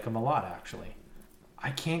Pennywise. I like him a lot, actually.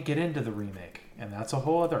 I can't get into the remake, and that's a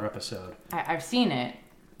whole other episode. I've seen it.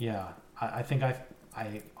 Yeah, I think I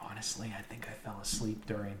think I fell asleep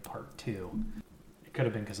during part 2. It could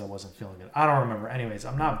have been because I wasn't feeling good. I don't remember. Anyways,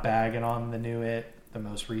 I'm not bagging on the new It, the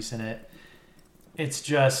most recent It. It's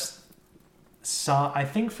just, I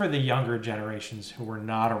think for the younger generations who were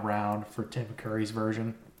not around for Tim Curry's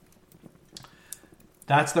version,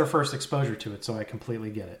 that's their first exposure to it, so I completely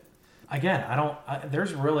get it. Again,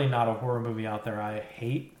 there's really not a horror movie out there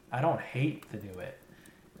I don't hate the new It.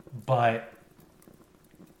 But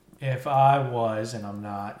if I was, and I'm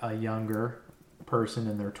not, a younger person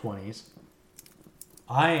in their 20s,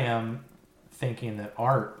 I am thinking that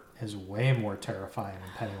Art is way more terrifying than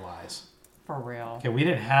Pennywise. For real. Okay, we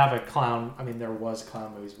didn't have a clown. I mean, there was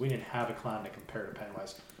clown movies. We didn't have a clown to compare to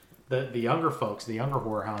Pennywise. The younger folks, the younger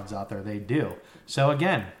horror hounds out there, they do. So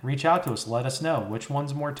again, reach out to us. Let us know which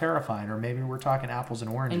one's more terrifying, or maybe we're talking apples and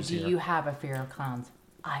oranges here. And do you have a fear of clowns?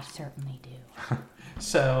 I certainly do.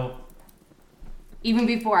 So, even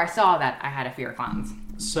before I saw that, I had a fear of clowns.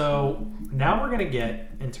 So now we're going to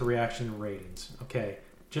get into reaction ratings. Okay,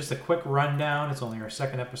 just a quick rundown. It's only our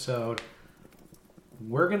second episode.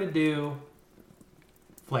 We're going to do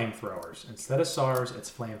flamethrowers. Instead of SARS, it's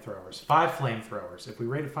flamethrowers. 5 flamethrowers. If we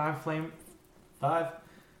rate it 5,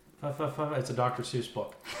 it's a Dr. Seuss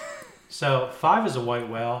book. So 5 is a white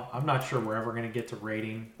whale. I'm not sure we're ever going to get to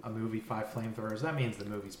rating a movie 5 flamethrowers. That means the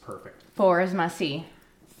movie's perfect. 4 is must-see.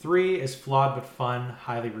 3 is flawed but fun,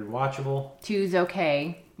 highly rewatchable. 2's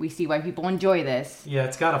okay. We see why people enjoy this. Yeah,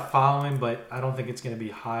 it's got a following, but I don't think it's going to be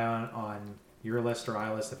high on your list or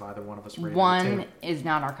I list if either one of us rated it. 1 is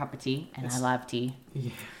not our cup of tea, and I love tea.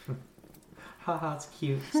 Yeah. Haha, it's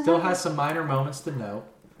cute. Still has some minor moments to note.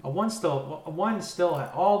 One still,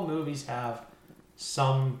 all movies have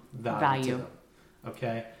some value to them.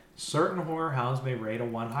 Okay? Certain horror hounds may rate a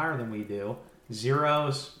 1 higher than we do.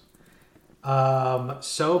 0's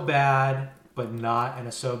so bad, but not in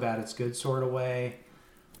a so bad it's good sort of way.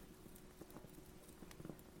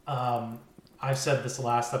 I said this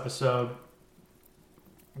last episode.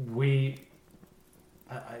 It's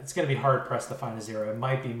going to be hard pressed to find a 0. It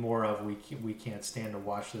might be more of we can't stand to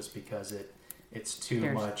watch this because it's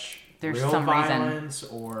too much real violence,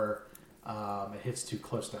 or it hits too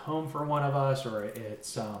close to home for one of us, or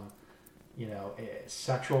it's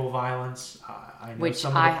sexual violence. I know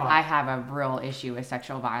I have a real issue with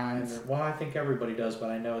sexual violence. Well, I think everybody does, but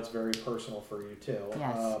I know it's very personal for you too.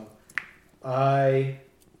 Yes.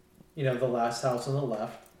 The Last House on the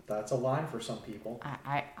Left. That's a line for some people.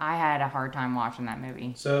 I had a hard time watching that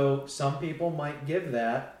movie. So some people might give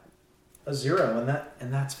that a 0,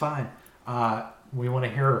 and that's fine. We want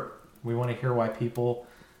to hear why people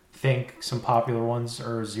think some popular ones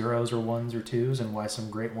are 0s or 1s or 2s, and why some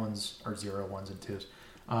great ones are 0, 1s, and 2s.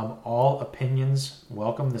 All opinions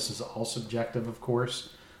welcome. This is all subjective, of course.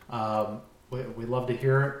 We love to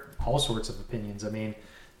hear all sorts of opinions. I mean,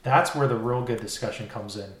 that's where the real good discussion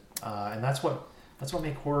comes in, and that's what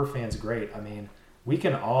makes horror fans great. I mean, we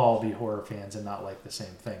can all be horror fans and not like the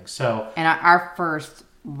same thing. So, and our first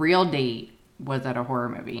real date was at a horror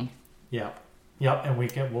movie. Yep, and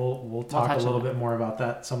we'll talk a little bit more about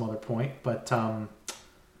that some other point. But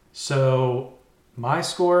so my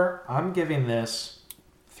score, I'm giving this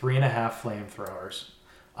 3.5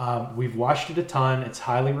 flamethrowers. We've watched it a ton. It's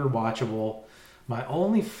highly rewatchable. My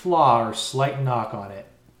only flaw or slight knock on it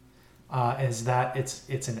is that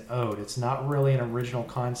it's an ode. It's not really an original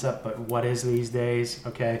concept, but what is these days?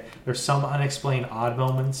 Okay, there's some unexplained odd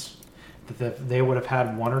moments that they would have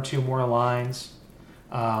had 1 or 2 more lines.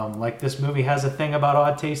 Like this movie has a thing about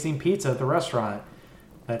odd tasting pizza at the restaurant.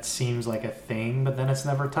 That seems like a thing, but then it's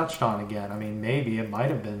never touched on again. I mean, maybe it might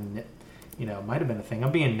have been, a thing.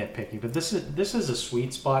 I'm being nitpicky, but this is a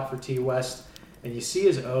sweet spot for T. West, and you see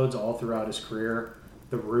his odes all throughout his career.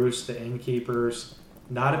 The Roost, The Innkeepers.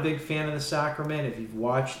 Not a big fan of The Sacrament. If you've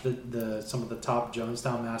watched some of the top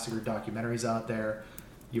Jonestown Massacre documentaries out there,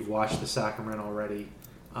 you've watched The Sacrament already.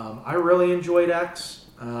 I really enjoyed X.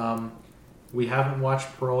 We haven't watched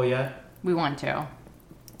Pearl yet. We want to.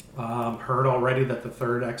 Heard already that the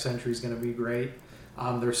third X entry is going to be great.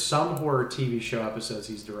 There's some horror TV show episodes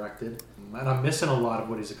he's directed, and I'm missing a lot of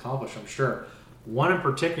what he's accomplished, I'm sure. One in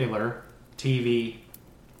particular, T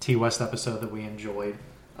West episode that we enjoyed.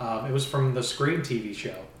 It was from the Scream TV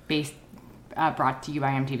show. Brought to you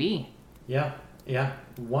by MTV. Yeah.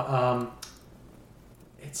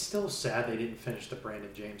 It's still sad they didn't finish the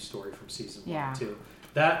Brandon James story from season 1 and 2.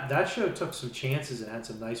 That show took some chances and had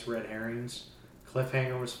some nice red herrings.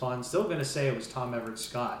 Cliffhanger was fun. Still going to say it was Tom Everett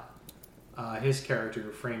Scott, his character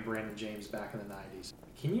who framed Brandon James back in the 90s.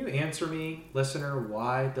 Can you answer me, listener,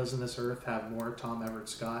 why doesn't this Earth have more Tom Everett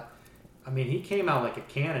Scott? I mean, he came out like a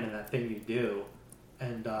cannon in That Thing You Do,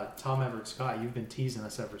 And Tom Everett Scott, you've been teasing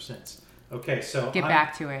us ever since. Okay, so Get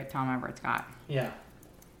back to it, Tom Everett Scott. Yeah.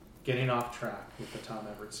 Getting off track with the Tom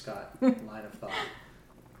Everett Scott line of thought.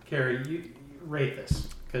 Carrie, you rate this,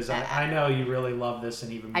 because I know you really love this,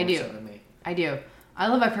 and even more so than me. I do. I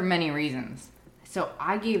love it for many reasons. So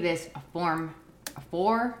I gave this a 4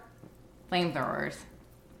 flamethrowers.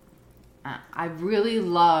 I really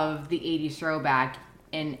love the 80s throwback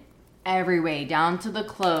in every way, down to the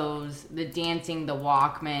clothes, the dancing, the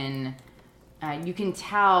Walkman. You can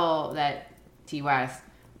tell that T. West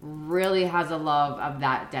really has a love of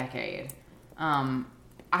that decade.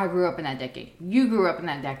 I grew up in that decade. You grew up in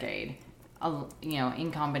that decade,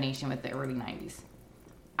 in combination with the early 90s.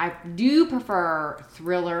 I do prefer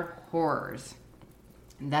thriller horrors.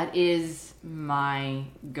 That is my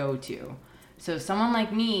go-to. So someone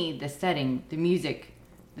like me, the setting, the music,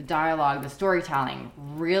 the dialogue, the storytelling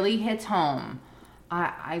really hits home.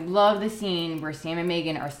 I love the scene where Sam and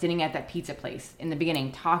Megan are sitting at that pizza place in the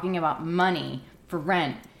beginning talking about money for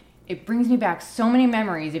rent. It brings me back so many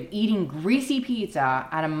memories of eating greasy pizza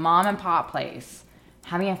at a mom and pop place,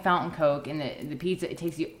 having a fountain Coke, and the pizza, it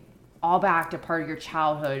takes you all back to part of your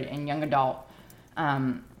childhood and young adult.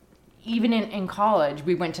 Even in college,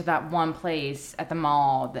 we went to that one place at the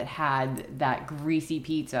mall that had that greasy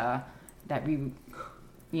pizza that we,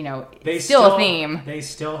 it's still a theme. They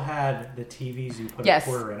still had the TVs you put a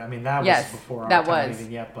quarter in. I mean, that was before our time even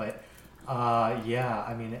yet, but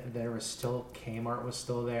I mean, there was still, Kmart was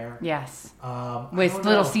still there. Yes. With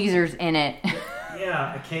Little Caesars in it.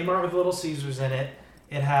 Yeah, a Kmart with Little Caesars in it.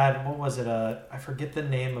 It had, what was it? I forget the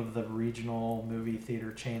name of the regional movie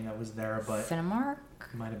theater chain that was there, but Cinemark?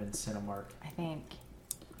 It might have been Cinemark. I think.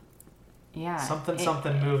 Yeah.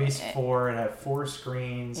 Something movies 4. It had 4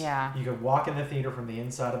 screens. Yeah. You could walk in the theater from the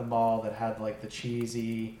inside of the mall that had like the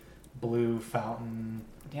cheesy blue fountain.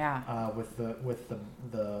 Yeah. With the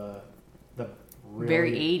really,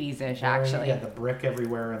 very 80s-ish, actually. Yeah, the brick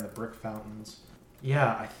everywhere and the brick fountains.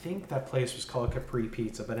 Yeah, I think that place was called Capri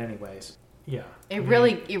Pizza, but anyways. Yeah. It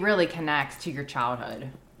really connects to your childhood.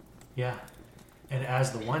 Yeah. And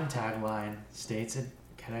as the one tagline states, it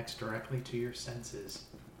connects directly to your senses.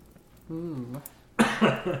 Ooh.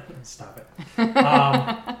 Stop it.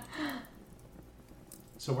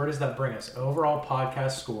 So where does that bring us? Overall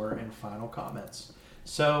podcast score and final comments.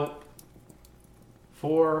 So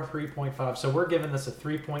for 3.5, so we're giving this a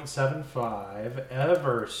 3.75,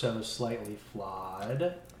 ever so slightly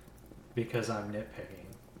flawed, because I'm nitpicking.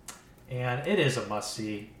 And it is a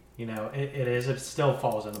must-see. It is. It still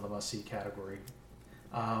falls into the must-see category.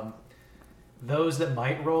 Those that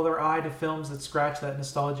might roll their eye to films that scratch that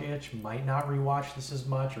nostalgia itch might not rewatch this as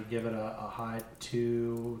much, or give it a high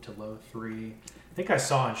 2 to low 3. I think I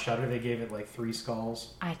saw on Shudder they gave it like 3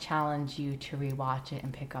 skulls. I challenge you to rewatch it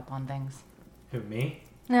and pick up on things. Who, me?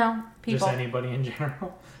 No, people. Just anybody in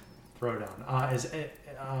general? Throw down.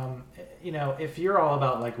 If you're all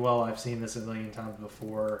about like, well, I've seen this a million times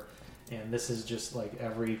before, and this is just like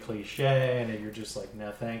every cliche, and you're just like,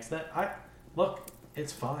 no thanks. Look,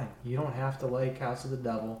 it's fine. You don't have to like House of the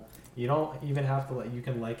Devil. You don't even have to you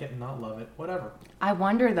can like it and not love it. Whatever. I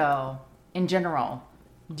wonder though, in general,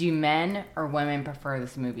 do men or women prefer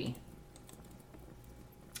this movie?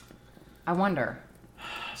 I wonder.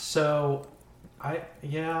 So, I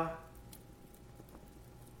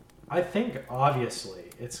think obviously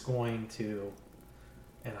it's going to,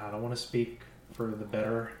 and I don't want to speak for the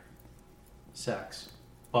better sex,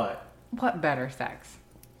 but... What better sex?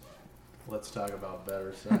 Let's talk about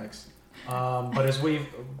better sex. But as we've...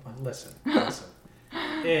 Listen.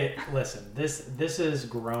 This has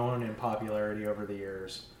grown in popularity over the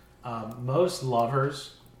years. Most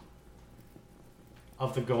lovers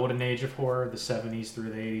of the golden age of horror, the 70s through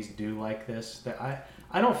the 80s, do like this.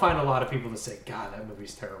 I don't find a lot of people that say, God, that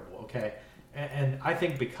movie's terrible, okay? And I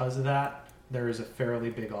think because of that, there is a fairly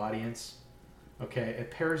big audience. Okay, it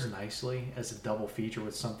pairs nicely as a double feature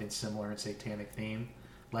with something similar in satanic theme,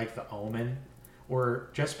 like The Omen, or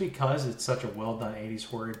just because it's such a well-done 80s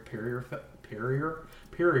horror period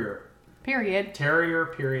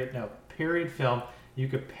film, you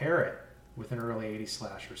could pair it with an early 80s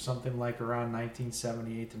slasher, something like around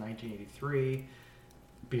 1978 to 1983.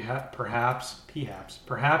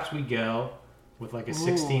 Perhaps we go with like a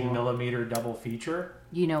 16 millimeter double feature.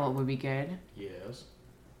 You know what would be good? Yes.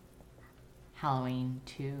 Halloween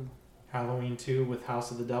 2. Halloween 2 with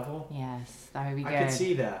House of the Devil? Yes, that would be good. I could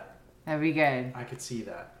see that. That would be good. I could see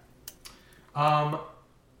that.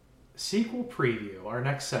 Sequel preview, our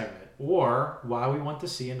next segment, or why we want to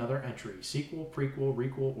see another entry. Sequel, prequel,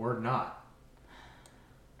 requel, or not.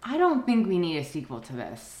 I don't think we need a sequel to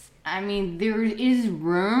this. I mean, there is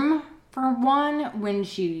room For one, when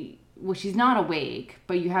she's not awake,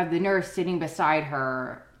 but you have the nurse sitting beside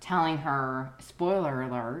her telling her, spoiler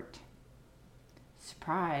alert,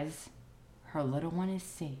 surprise, her little one is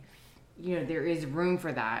safe. There is room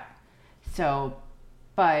for that. So,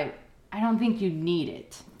 but I don't think you need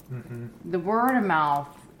it. Mm-hmm. The word of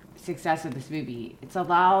mouth success of this movie, it's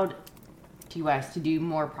allowed TOS to do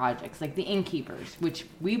more projects like The Innkeepers, which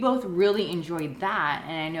we both really enjoyed that.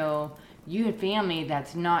 And I know you had family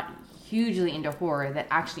that's not hugely into horror that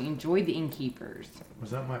actually enjoyed The Innkeepers.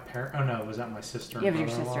 Was that my parent? Oh no, was that my sister? You have your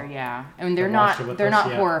sister, yeah. I mean, they're not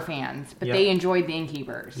horror fans, but they enjoyed The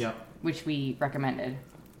Innkeepers, which we recommended.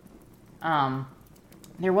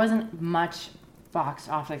 There wasn't much box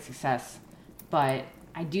office success, but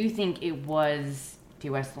I do think it was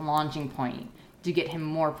TOS' launching point to get him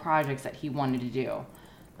more projects that he wanted to do.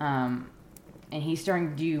 And he's starting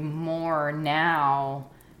to do more now,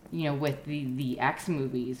 with the X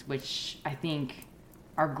movies, which I think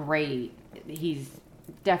are great. He's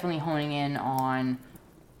definitely honing in on,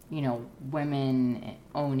 women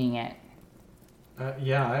owning it.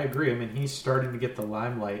 Yeah, I agree. I mean, he's starting to get the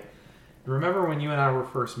limelight. Remember when you and I were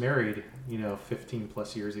first married, 15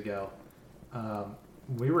 plus years ago?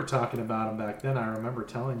 We were talking about him back then. I remember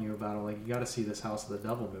telling you about him, like, you got to see this House of the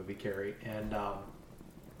Devil movie, Carrie. And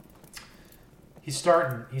he's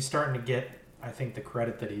starting to get, I think, the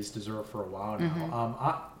credit that he's deserved for a while now.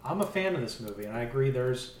 Mm-hmm. I'm a fan of this movie, and I agree.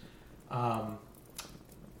 There is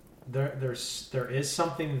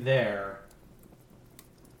something there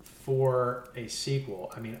for a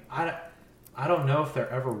sequel. I mean, I don't know if there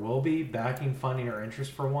ever will be backing, funding, or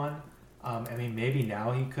interest for one. I mean, maybe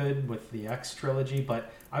now he could with the X trilogy,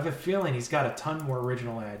 but I have a feeling he's got a ton more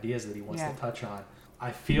original ideas that he wants to touch on.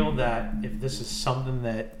 I feel that if this is something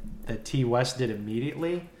that T. West did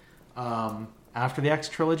immediately after the X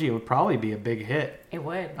trilogy, it would probably be a big hit. It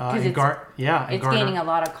would. It's gaining a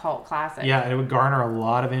lot of cult classics. Yeah, and it would garner a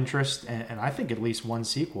lot of interest, and I think at least one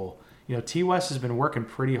sequel. T. West has been working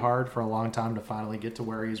pretty hard for a long time to finally get to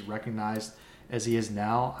where he's recognized as he is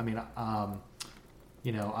now. I mean, I've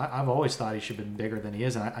always thought he should have been bigger than he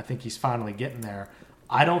is, and I think he's finally getting there.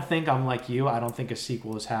 I don't think I'm like you. I don't think a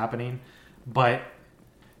sequel is happening. But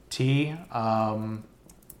fanboy,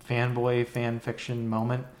 fan fiction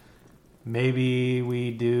moment, maybe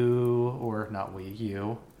we do, or not we,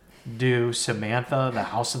 you, do Samantha, the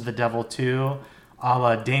House of the Devil 2, a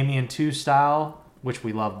la Damien 2 style, which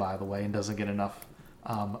we love, by the way, and doesn't get enough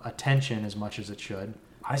attention as much as it should.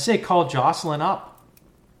 I say call Jocelyn up.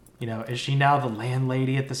 Is she now the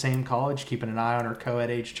landlady at the same college, keeping an eye on her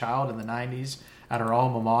co-ed age child in the 90s at her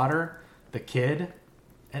alma mater? The kid?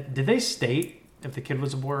 Did they state if the kid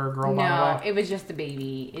was a boy or a girl, by the way? No, it was just the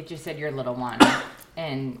baby. It just said your little one.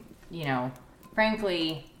 And,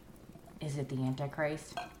 frankly, is it the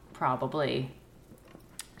Antichrist? Probably.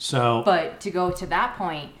 So, but to go to that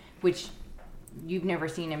point, which you've never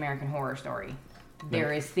seen American Horror Story,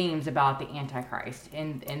 there is themes about the Antichrist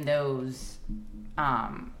and those...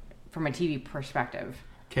 from a TV perspective.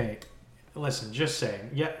 Okay, listen, just saying.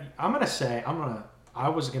 Yeah, I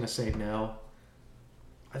was going to say no.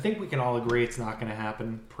 I think we can all agree it's not going to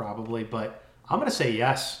happen, probably, but I'm going to say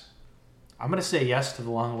yes. I'm going to say yes to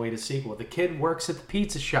the long-awaited sequel. The kid works at the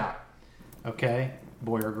pizza shop, okay?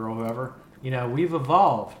 Boy or girl, whoever. We've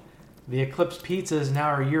evolved. The Eclipse pizza is now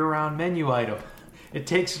our year-round menu item. It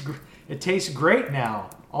tastes great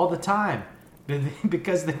now, all the time.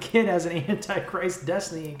 Because the kid has an Antichrist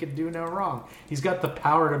destiny and can do no wrong. He's got the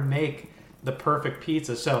power to make the perfect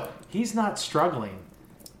pizza. So he's not struggling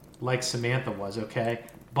like Samantha was, okay?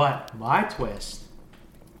 But my twist,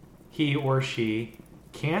 he or she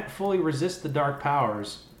can't fully resist the dark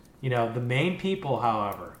powers. The main people,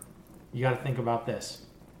 however, you got to think about this.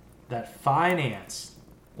 That finance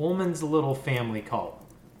Ullman's little family cult,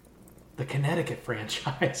 the Connecticut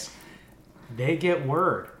franchise, they get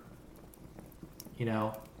word.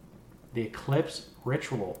 The Eclipse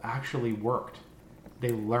ritual actually worked.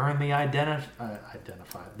 They learn the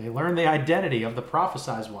They learn the identity of the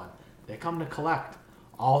prophesized one. They come to collect.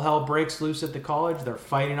 All hell breaks loose at the college. They're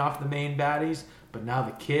fighting off the main baddies. But now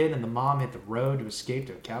the kid and the mom hit the road to escape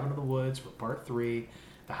to a cabin in the woods for part 3.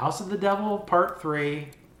 The House of the Devil, part 3.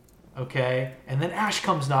 Okay? And then Ash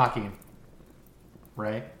comes knocking.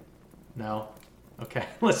 Right? No? Okay,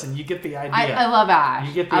 listen, you get the idea. I love Ash.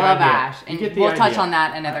 You get the idea. I love Ash. And we'll touch on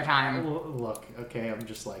that another time. Look, okay, I'm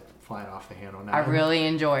just flying off the handle now. I really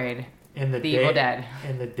enjoyed The Evil Dead.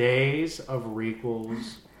 In the days of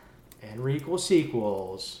requels and requel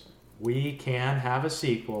sequels, we can have a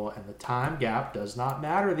sequel, and the time gap does not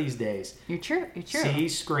matter these days. You're true. See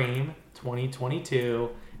Scream 2022,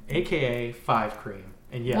 a.k.a. 5 Cream.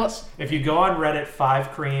 And yes, if you go on Reddit,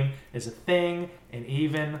 5 Cream is a thing, and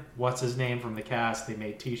even what's his name from the cast, they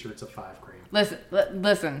made T-shirts of 5 Cream.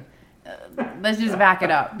 Listen. Let's just back it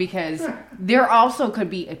up, because there also could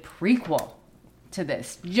be a prequel to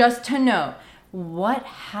this. Just to know, what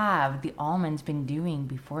have the Almonds been doing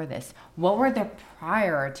before this? What were their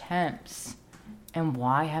prior attempts? And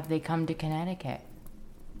why have they come to Connecticut?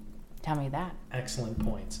 Tell me that. Excellent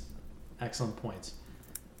points.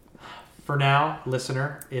 For now,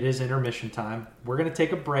 listener, it is intermission time. We're going to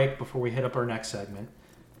take a break before we hit up our next segment.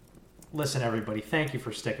 Listen, everybody, thank you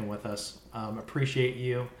for sticking with us. Appreciate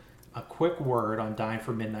you. A quick word on Dying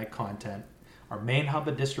for Midnight content. Our main hub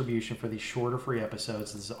of distribution for these shorter free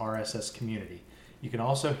episodes is the RSS community. You can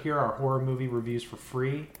also hear our horror movie reviews for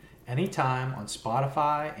free anytime on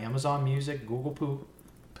Spotify, Amazon Music, Google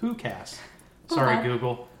Podcast. Sorry,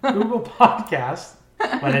 Google Podcast.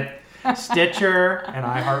 But it Stitcher and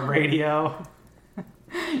iHeartRadio.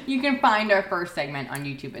 You can find our first segment on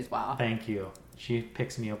YouTube as well. Thank you. She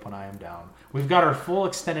picks me up when I am down. We've got our full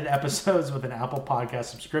extended episodes with an Apple Podcast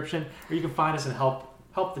subscription, or you can find us and help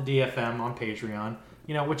the DFM on Patreon.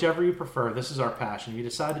 Whichever you prefer. This is our passion. You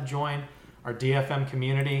decide to join our DFM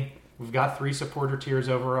community. We've got 3 supporter tiers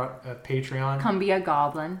over at Patreon. Come be a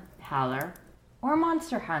goblin, howler, or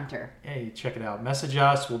monster hunter. Hey, check it out. Message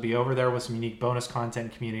us. We'll be over there with some unique bonus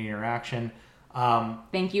content, community interaction.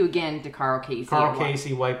 Thank you again to Carl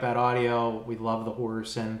Casey. White Bat Audio. We love the horror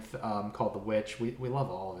synth called The Witch. We love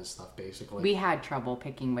all of his stuff, basically. We had trouble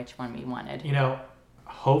picking which one we wanted.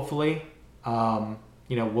 Hopefully,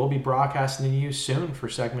 we'll be broadcasting to you soon for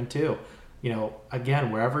segment 2.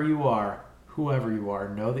 Again, wherever you are, whoever you are,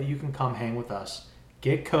 know that you can come hang with us.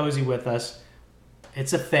 Get cozy with us.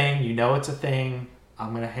 It's a thing. It's a thing.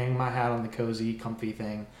 I'm going to hang my hat on the cozy, comfy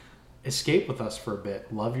thing. Escape with us for a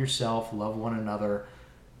bit. Love yourself. Love one another.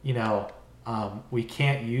 We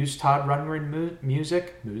can't use Todd Rundgren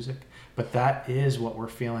music, but that is what we're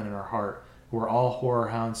feeling in our heart. We're all horror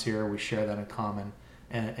hounds here. We share that in common.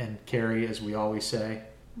 And Carrie, as we always say,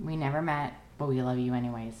 we never met, but we love you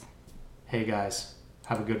anyways. Hey guys,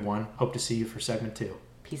 have a good one. Hope to see you for segment 2.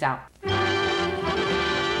 Peace out.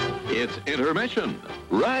 It's intermission.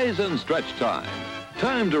 Rise and stretch time.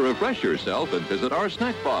 Time to refresh yourself and visit our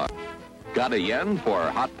snack bar. Got a yen for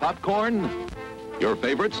hot popcorn? Your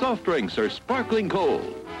favorite soft drinks are sparkling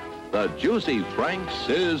cold. The juicy Frank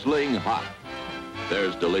sizzling hot.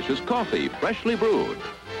 There's delicious coffee, freshly brewed,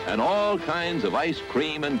 and all kinds of ice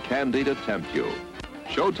cream and candy to tempt you.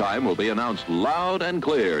 Showtime will be announced loud and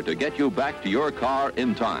clear to get you back to your car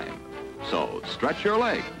in time. So stretch your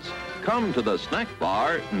legs. Come to the snack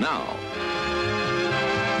bar now.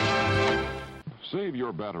 Save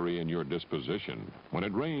your battery and your disposition. When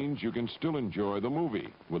it rains, you can still enjoy the movie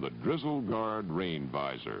with a Drizzle Guard rain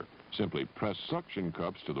visor. Simply press suction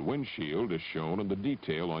cups to the windshield as shown in the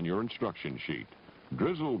detail on your instruction sheet.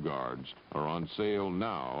 Drizzle Guards are on sale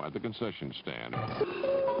now at the concession stand.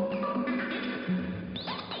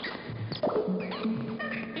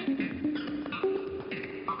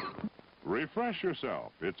 Refresh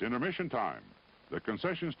yourself. It's intermission time. The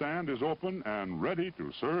concession stand is open and ready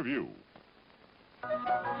to serve you.